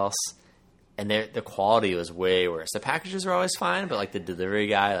anywhere else, and the quality was way worse. The packages were always fine, but like the delivery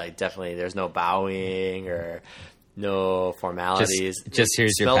guy, like definitely there's no bowing or no formalities. Just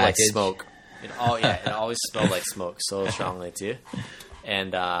here's your package. It smelled like smoke. It always smelled like smoke so strongly too.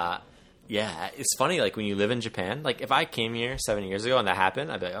 And it's funny, like when you live in Japan, like if I came here 7 years ago and that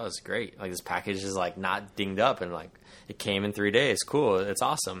happened, I'd be like, oh, it's great. Like this package is like not dinged up and like it came in 3 days. Cool. It's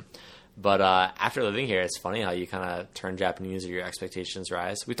awesome. But after living here, it's funny how you kind of turn Japanese or your expectations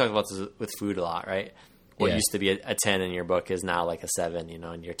rise. We talk about this with food a lot, right? What used to be a 10 in your book is now like a 7,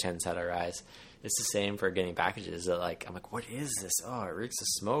 and your 10's had a rise. It's the same for getting packages. That like I'm like, what is this? Oh, it reeks of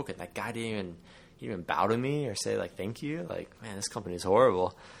smoke, and that guy didn't even bow to me or say like thank you. Like, man, this company is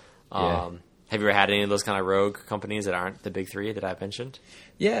horrible. Have you ever had any of those kind of rogue companies that aren't the big three that I mentioned?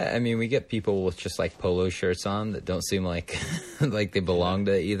 Yeah, I mean, we get people with just like polo shirts on that don't seem like like they belong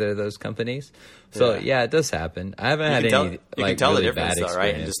to either of those companies. So yeah, it does happen. I haven't had any. You can tell the difference, though,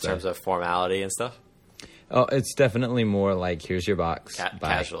 right? In just terms of formality and stuff. Oh, it's definitely more like, here's your box.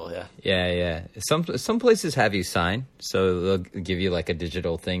 Casual, yeah. Yeah. Some places have you sign, so they'll give you like a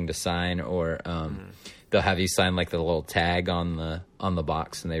digital thing to sign, or they'll have you sign like the little tag on the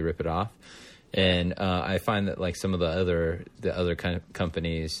box, and they rip it off. And I find that like some of the other kind of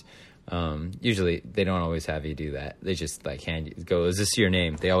companies, usually they don't always have you do that. They just like go, is this your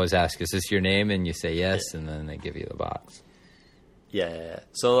name? They always ask, is this your name? And you say yes, and then they give you the box. Yeah.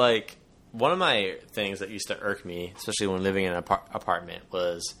 So like, one of my things that used to irk me, especially when living in an apartment,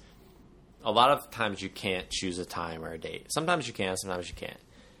 was a lot of times you can't choose a time or a date. Sometimes you can, sometimes you can't.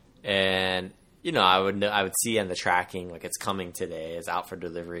 And I would see on the tracking, like, it's coming today, it's out for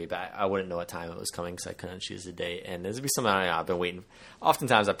delivery, but I wouldn't know what time it was coming because I couldn't choose the date. And this would be something I've been waiting.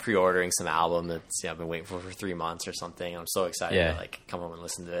 Oftentimes I'm pre-ordering some album that's I've been waiting for 3 months or something. I'm so excited to like come home and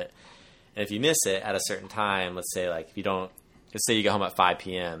listen to it. And if you miss it at a certain time, let's say like if you don't, let's say you get home at 5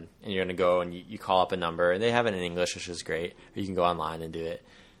 p.m. and you're going to go and you call up a number, and they have it in English, which is great, or you can go online and do it.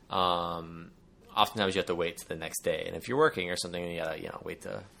 Oftentimes you have to wait to the next day. And if you're working or something, you got to wait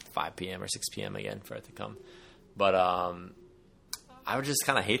to 5 p.m. or 6 p.m. again for it to come. But I would just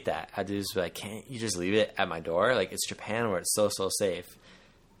kind of hate that. I'd just be like, can't you just leave it at my door? Like, it's Japan where it's so safe.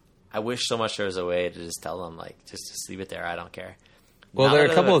 I wish so much there was a way to just tell them, like, just leave it there. I don't care. Well, there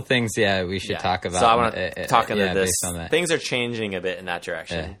are a couple of things, we should talk about. So I want to talk into this. Based on that. Things are changing a bit in that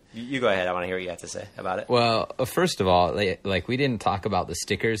direction. Yeah. You go ahead. I want to hear what you have to say about it. Well, first of all, like we didn't talk about the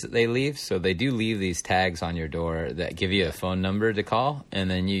stickers that they leave. So they do leave these tags on your door that give you a phone number to call, and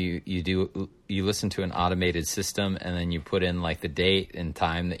then you listen to an automated system, and then you put in like the date and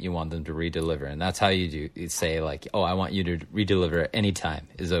time that you want them to redeliver, and that's how you say like, oh, I want you to redeliver at any time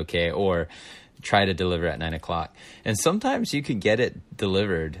is okay, or try to deliver at 9 o'clock. And sometimes you could get it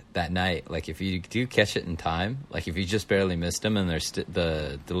delivered that night. Like if you do catch it in time, like if you just barely missed them and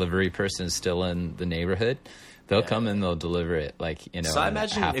the delivery person is still in the neighborhood, they'll come and they'll deliver it So I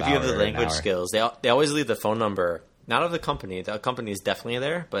imagine if you have the language skills, they always leave the phone number, not of the company. The company is definitely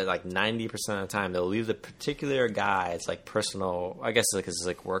there, but like 90% of the time they'll leave the particular guy. It's like personal, I guess it's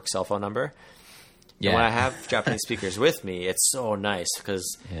like work cell phone number. Yeah. And when I have Japanese speakers with me, it's so nice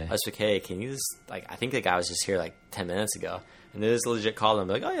because I was like, hey, can you just, like, I think the guy was just here like 10 minutes ago. And they just legit call them,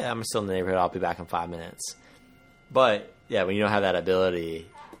 like, oh yeah, I'm still in the neighborhood. I'll be back in 5 minutes. But yeah, when you don't have that ability,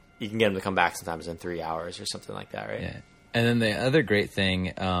 you can get them to come back sometimes in 3 hours or something like that, right? Yeah. And then the other great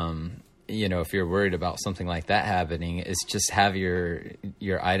thing, if you're worried about something like that happening, is just have your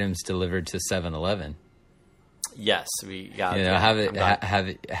items delivered to 7-Eleven. Yes, we got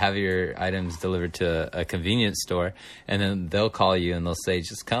have your items delivered to a convenience store, and then they'll call you and they'll say,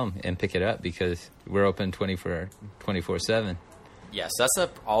 just come and pick it up because we're open 24/7. Yes, that's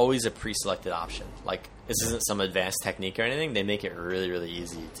always a pre-selected option. Like, this isn't some advanced technique or anything. They make it really, really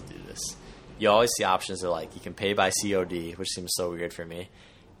easy to do this. You always see options that like you can pay by COD, which seems so weird for me,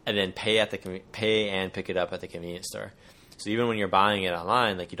 and then pay and pick it up at the convenience store. So even when you're buying it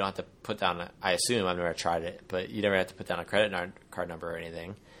online, like you don't have to put down I assume, I've never tried it, but you never have to put down a credit card number or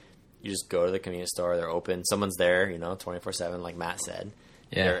anything. You just go to the convenience store, they're open, someone's there, 24/7, like Matt said.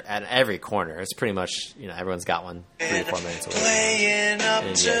 Yeah. They're at every corner. It's pretty much, everyone's got one 3 or 4 minutes away. And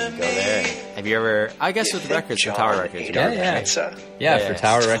you go there. Have you ever, I guess with records, for Tower Records. Yeah, for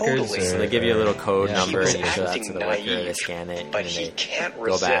Tower Records. Totally. So they give you a little code number and you show that to the worker, they scan it, and then they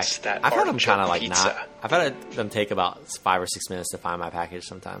go back. I've had them kind of like I've had them take about 5 or 6 minutes to find my package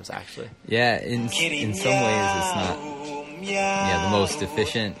sometimes, actually. Yeah, in some ways it's not the most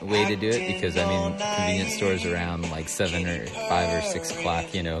efficient way to do it because, convenience stores around like 7 or 5 or 6 o'clock,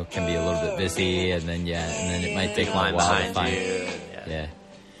 can be a little bit busy, and then it might take a while to find. Yeah.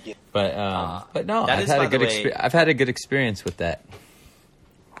 But no, I've had a good experience with that.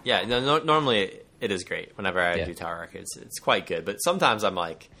 Yeah, normally it is great. Whenever I do Tower Records, it's quite good. But sometimes I'm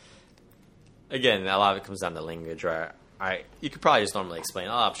like, again, a lot of it comes down to language, where you could probably just normally explain,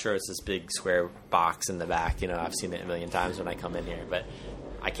 I'm sure it's this big square box in the back. I've seen it a million times when I come in here, but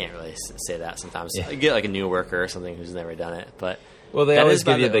I can't really say that sometimes. I get like a new worker or something who's never done it, but well, they always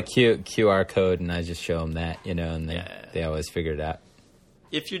give you the QR code, and I just show them that, and they always figure it out.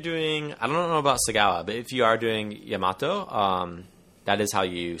 If you're doing, I don't know about Sagawa, but if you are doing Yamato, that is how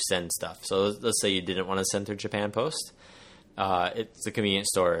you send stuff. So let's say you didn't want to send through Japan Post. It's the convenience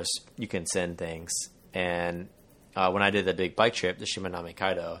stores. You can send things. And when I did the big bike trip, the Shimanami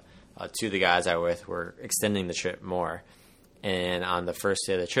Kaido, 2 of the guys I were with were extending the trip more. And on the first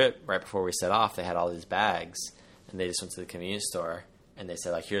day of the trip, right before we set off, they had all these bags, and they just went to the convenience store, and they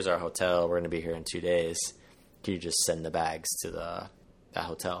said, like, here's our hotel. We're going to be here in 2 days. Can you just send the bags to that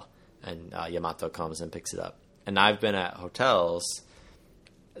hotel? And Yamato comes and picks it up. And I've been at hotels.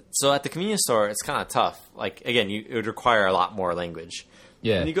 So at the convenience store, it's kind of tough. Like, again, it would require a lot more language.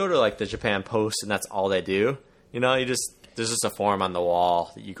 Yeah. When you go to, like, the Japan Post, and that's all they do, there's just a form on the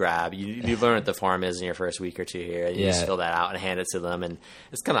wall that you grab. You learn what the form is in your first week or two here. And you just fill that out and hand it to them. And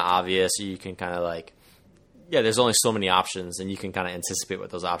it's kind of obvious. You can kind of like, there's only so many options. And you can kind of anticipate what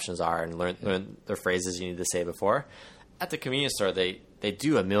those options are and learn the phrases you need to say before. At the convenience store, they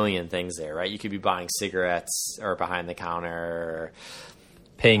do a million things there, right? You could be buying cigarettes or behind the counter or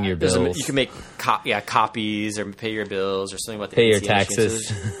paying your bills. You can make copies or pay your bills or something about the pay your ATM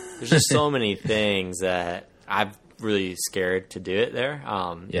taxes. machines. There's just so many things that I've really scared to do it there.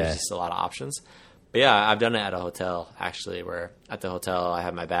 There's just a lot of options. But yeah, I've done it at a hotel actually, where at the hotel I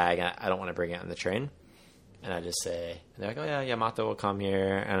have my bag and I don't want to bring it on the train, and I just say, they're like, oh yeah, Yamato will come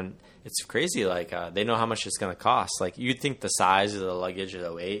here, and it's crazy. Like they know how much it's going to cost. Like you'd think the size of the luggage or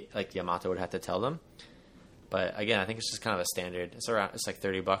the weight, like Yamato would have to tell them. But again, I think it's just kind of a standard. It's like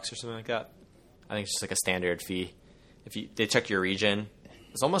 $30 or something like that. I think it's just like a standard fee. They check your region.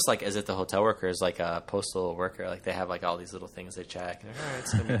 It's almost like as if the hotel worker is like a postal worker. Like they have like all these little things they check. Like, all right,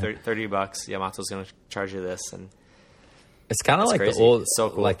 it's gonna be $30. Yamato's gonna charge you this, and it's kind of like crazy. the old, so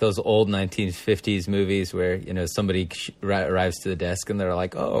cool. like those old 1950s movies where somebody arrives to the desk and they're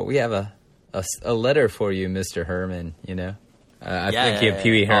like, "Oh, we have a letter for you, Mr. Herman." I think of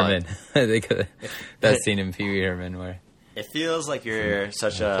Pee Wee Herman. I think of that scene in Pee Wee Herman where. It feels like you're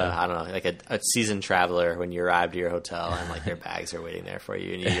such a seasoned traveler when you arrive to your hotel and like your bags are waiting there for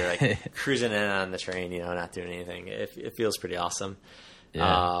you and you're like cruising in on the train, not doing anything. It feels pretty awesome.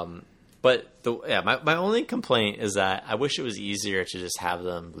 Yeah. But my only complaint is that I wish it was easier to just have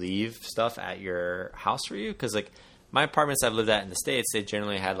them leave stuff at your house for you. Cause like my apartments I've lived at in the States, they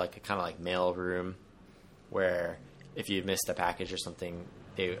generally had like a kind of like mail room where if you missed a package or something,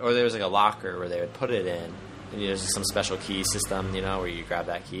 or there was like a locker where they would put it in. And there's some special key system, where you grab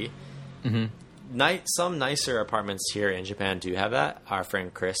that key. Mm-hmm. Some nicer apartments here in Japan do have that. Our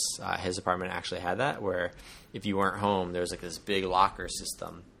friend Chris, his apartment actually had that, where if you weren't home, there was like this big locker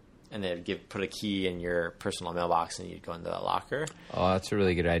system, and they'd put a key in your personal mailbox, and you'd go into that locker. Oh, that's a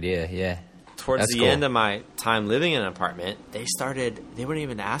really good idea. Yeah. Towards the end of my time living in an apartment, they wouldn't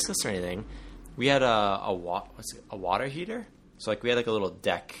even ask us or anything. We had a water heater, so like we had like a little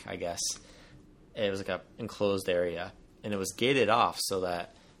deck, I guess. It was like a enclosed area, and it was gated off so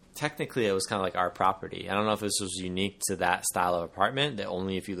that technically it was kind of like our property. I don't know if this was unique to that style of apartment, that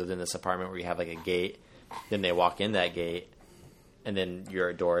only if you lived in this apartment where you have like a gate, then they walk in that gate, and then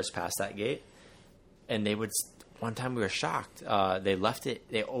your door is past that gate. And one time we were shocked.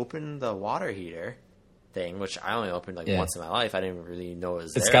 They opened the water heater thing, which I only opened once in my life. I didn't really know it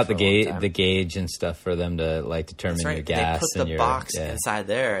was there. It's got the gauge and stuff for them to like determine your gas. They put the box inside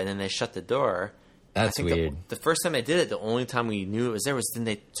there, and then they shut the door. That's weird. The first time they did it, the only time we knew it was there was then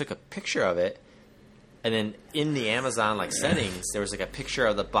they took a picture of it, and then in the Amazon settings, there was like a picture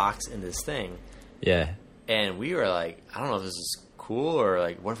of the box in this thing. Yeah. And we were like, I don't know if this is cool or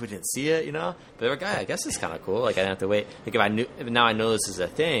like, what if we didn't see it, But they were like, I guess it's kind of cool. Like I didn't have to wait. Like if now I know this is a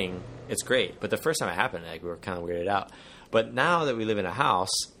thing, it's great. But the first time it happened, like we were kind of weirded out. But now that we live in a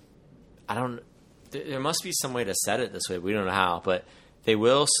house, there must be some way to set it this way. We don't know how, but they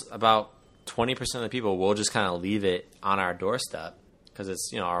will about 20% of the people will just kind of leave it on our doorstep because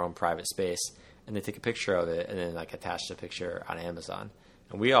it's our own private space, and they take a picture of it and then like attach the picture on Amazon.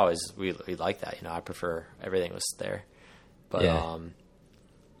 And we like that. I prefer everything was there. But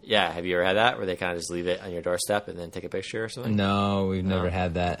have you ever had that where they kind of just leave it on your doorstep and then take a picture or something? No, we've never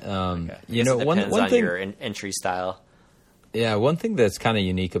had that. Okay. It depends on your entry style. Yeah, one thing that's kind of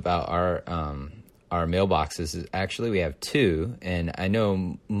unique about our mailboxes is actually we have two, and I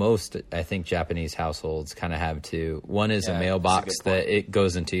know I think Japanese households kind of have two. One is a mailbox that it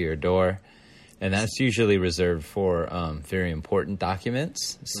goes into your door, and that's usually reserved for very important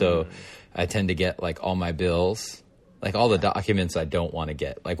documents. So I tend to get like all my bills, like all the documents I don't want to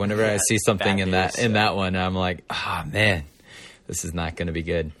get. Like whenever I see something in that one, I'm like, man, this is not going to be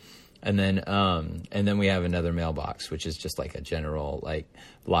good. And then we have another mailbox, which is just like a general like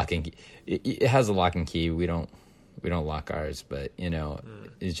locking key. It has a lock and key. We don't lock ours, but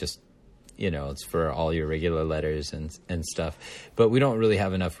it's just it's for all your regular letters and stuff. But we don't really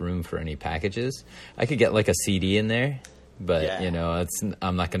have enough room for any packages. I could get like a CD in there, but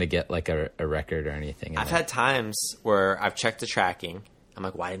I'm not going to get like a record or anything. I've had times where I've checked the tracking. I'm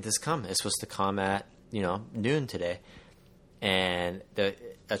like, why didn't this come? It's supposed to come at noon today. and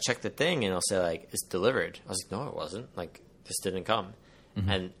I checked the thing and it'll say like it's delivered. I was like, no, it wasn't. Like this didn't come.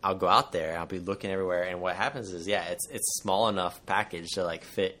 And I'll go out there and I'll be looking everywhere. And what happens is, it's small enough package to like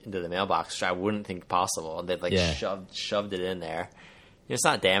fit into the mailbox, which I wouldn't think possible. And they've like shoved it in there. It's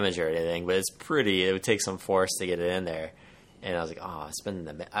not damaged or anything, but it's pretty. It would take some force to get it in there. And I was like, oh, it's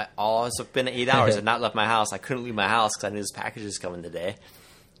been 8 hours. I've not left my house. I couldn't leave my house because I knew this package was coming today.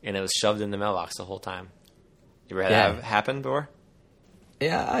 And it was shoved in the mailbox the whole time. You ever had that happen before?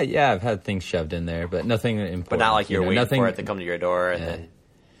 Yeah, I've had things shoved in there, but nothing important. But not like you're waiting for it to come to your door and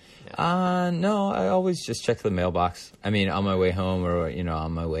then... No, I always just check the mailbox. I mean, on my way home or,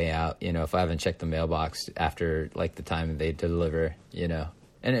 on my way out, if I haven't checked the mailbox after, like, the time they deliver,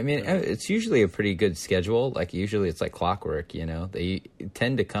 And, I mean, it's usually a pretty good schedule. Like, usually it's like clockwork, They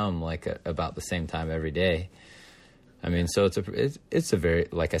tend to come, like, about the same time every day. I mean, so it's a very,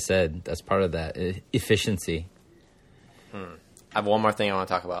 like I said, that's part of that efficiency. I have one more thing I want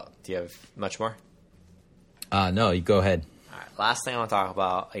to talk about. Do you have much more? No, you go ahead. All right. Last thing I want to talk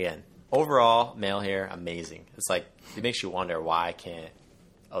about, again, overall, mail here, amazing. It's like, it makes you wonder why can't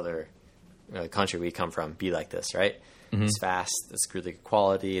other the country we come from be like this, right? Mm-hmm. It's fast, it's really good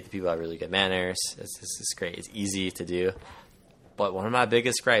quality, the people have really good manners, it's great, it's easy to do. But one of my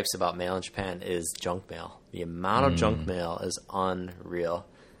biggest gripes about mail in Japan is junk mail. The amount of junk mail is unreal.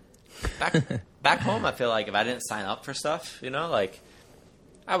 Back home, I feel like if I didn't sign up for stuff, like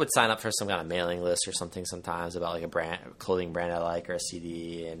I would sign up for some kind of mailing list or something sometimes about like a clothing brand I like or a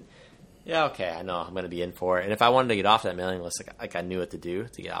CD, and okay, I know I'm going to be in for it. And if I wanted to get off that mailing list, like I knew what to do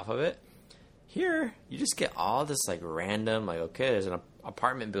to get off of it. Here, you just get all this like random, like, okay, there's an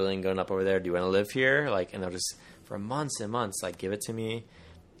apartment building going up over there. Do you want to live here? Like, and they'll just for months and months, like, give it to me.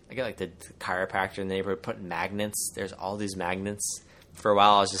 I get like the chiropractor in the neighborhood putting magnets. There's all these magnets. For a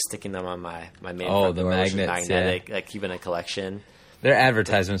while, I was just sticking them on my main front door, magnets, which is magnetic, like keeping a collection. They're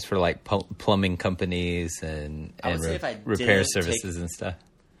advertisements for like plumbing companies and repair services and stuff.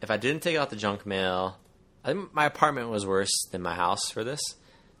 If I didn't take out the junk mail, I think my apartment was worse than my house for this.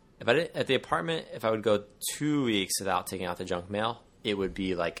 If I didn't at the apartment, if I would go 2 weeks without taking out the junk mail, it would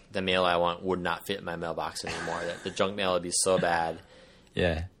be like the mail I want would not fit in my mailbox anymore. The junk mail would be so bad.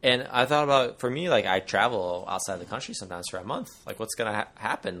 Yeah. And I thought about, for me, like, I travel outside the country sometimes for a month. Like, what's going to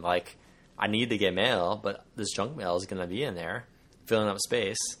happen? Like, I need to get mail, but this junk mail is going to be in there, filling up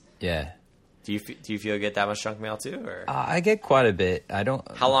space. Yeah. Do you feel you get that much junk mail, too? Or I get quite a bit. I don't...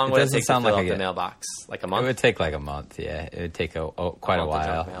 How long would it take to fill up the mailbox? Like a month? It would take like a month, yeah. It would take quite a while.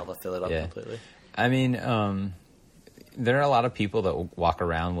 The junk mail to fill it up completely. I mean, there are a lot of people that walk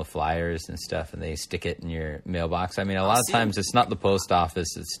around with flyers and stuff, and they stick it in your mailbox. I mean, a lot of times it's not the post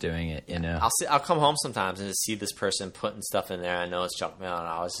office that's doing it, I'll come home sometimes and just see this person putting stuff in there. I know it's junk mail, and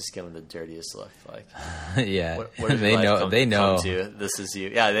I always just give them the dirtiest look. Like, yeah, what they know. They know. Come to? This is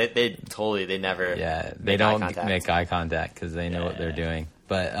you. Yeah, they totally. They never. Yeah, they don't make eye contact because they know what they're doing.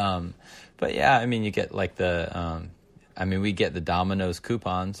 But yeah, I mean, you get like we get the Domino's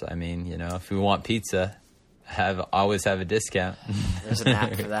coupons. I mean, if we want pizza. Always have a discount. There's an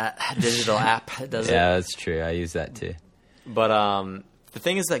app for that. A digital app does it. Yeah, that's true. I use that too. But the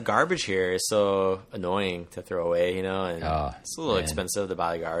thing is that garbage here is so annoying to throw away, and it's a little expensive to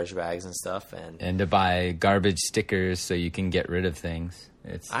buy garbage bags and stuff, and to buy garbage stickers so you can get rid of things.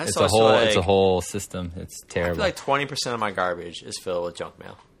 It's a whole system. It's terrible. I feel like 20% of my garbage is filled with junk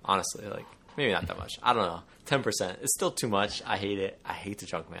mail. Honestly, like maybe not that much. I don't know. 10%. It's still too much. I hate it. I hate the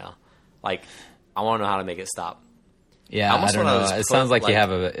junk mail. Like, I want to know how to make it stop. Yeah, I don't know. It sounds like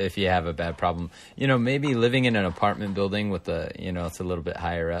if you have a bad problem. Maybe living in an apartment building with it's a little bit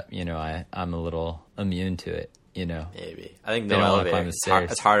higher up. I'm a little immune to it. Maybe. I think no elevator.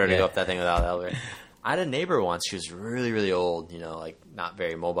 It's harder to go up that thing without an elevator. I had a neighbor once. She was really, really old. Like not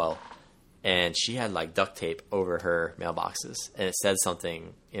very mobile, and she had like duct tape over her mailboxes, and it said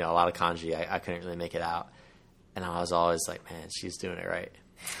something. A lot of kanji. I couldn't really make it out, and I was always like, man, she's doing it right.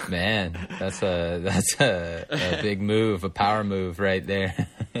 Man, that's a big move, a power move right there.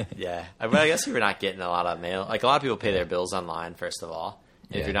 Yeah. I guess if you're not getting a lot of mail, like a lot of people pay their bills online, first of all.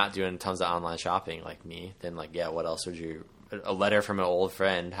 If you're not doing tons of online shopping like me, then what else would you, a letter from an old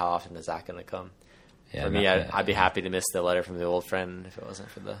friend, how often is that going to come? Yeah, for me, I'd be happy to miss the letter from the old friend if it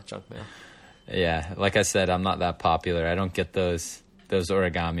wasn't for the junk mail. Yeah. Like I said, I'm not that popular. I don't get those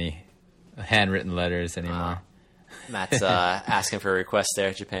origami handwritten letters anymore. Matt's asking for a request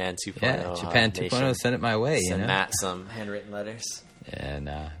there. Japan 2.0. Yeah, Japan 2.0. Send it my way. Send Matt some handwritten letters. And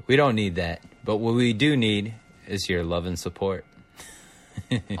we don't need that. But what we do need is your love and support.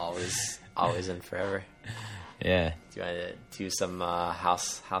 always and forever. Yeah. Do you want to do some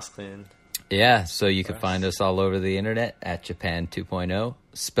house cleaning? Yeah, so you can find us all over the internet at Japan 2.0,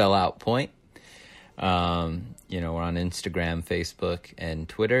 spell out point. We're on Instagram, Facebook, and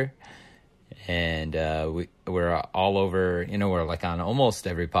Twitter. And we're all over, we're like on almost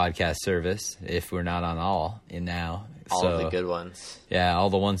every podcast service, if we're not on all now. All of the good ones. Yeah, all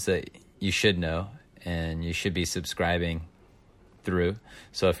the ones that you should know and you should be subscribing through.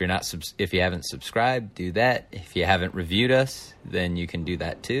 So if if you haven't subscribed, do that. If you haven't reviewed us, then you can do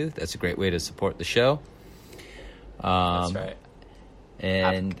that too. That's a great way to support the show. That's right.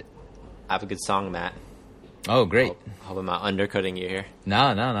 And I have a good song, Matt. Oh, great. Hope I'm not undercutting you here.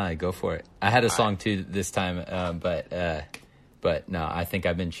 No, go for it. I had a song too this time, but no, I think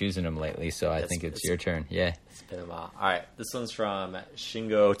I've been choosing them lately, so I think it's your turn. Yeah. It's been a while. All right, this one's from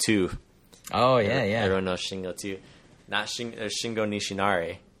Shingo 2. Oh, yeah. Everyone knows Shingo 2. Not Shingo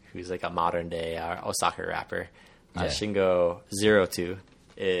Nishinari, who's like a modern day Osaka rapper. Shingo 02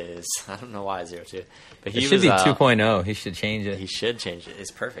 is, I don't know why 02, but it should be 2.0. He should change it. He should change it.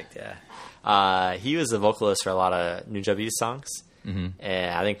 It's perfect, yeah. He was the vocalist for a lot of New Japanese songs, and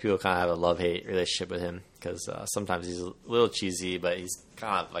I think people kind of have a love-hate relationship with him because sometimes he's a little cheesy, but he's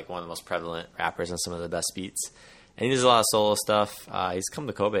kind of like one of the most prevalent rappers and some of the best beats. And he does a lot of solo stuff. He's come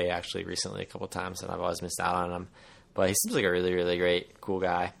to Kobe actually recently a couple times, and I've always missed out on him. But he seems like a really, really great, cool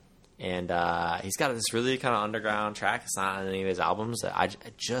guy. And he's got this really kind of underground track. It's not on any of his albums that I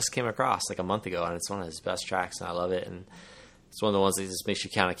just came across like a month ago, and it's one of his best tracks, and I love it. And it's one of the ones that just makes you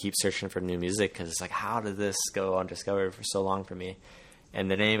kind of keep searching for new music because it's like, how did this go undiscovered for so long for me?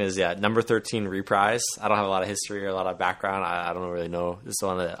 And the name is, Number 13 Reprise. I don't have a lot of history or a lot of background. I don't really know. This is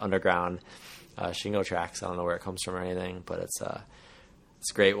one of the underground Shingo tracks. I don't know where it comes from or anything, but it's a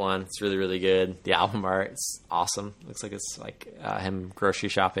great one. It's really, really good. The album art is awesome. Looks like it's like him grocery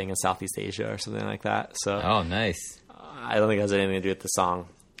shopping in Southeast Asia or something like that. So, oh, nice. I don't think it has anything to do with the song.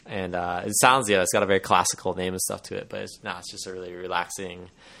 And it sounds, it's got a very classical name and stuff to it, but it's just a really relaxing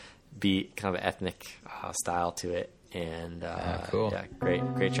beat, kind of ethnic style to it. And cool. Yeah,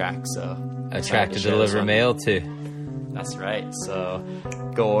 great track. So a track to deliver mail to. That's right. So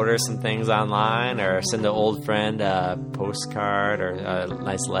go order some things online or send an old friend a postcard or a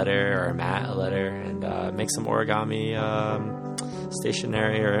nice letter or a letter and make some origami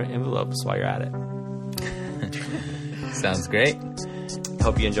stationery or envelopes while you're at it. Sounds great.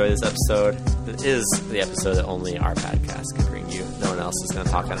 Hope you enjoy this episode. It is the episode that only our podcast can bring you. No one else is going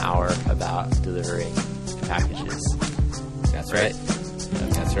to talk an hour about delivering packages. That's right.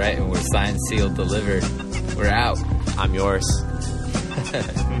 That's right. And we're signed, sealed, delivered. We're out. I'm yours.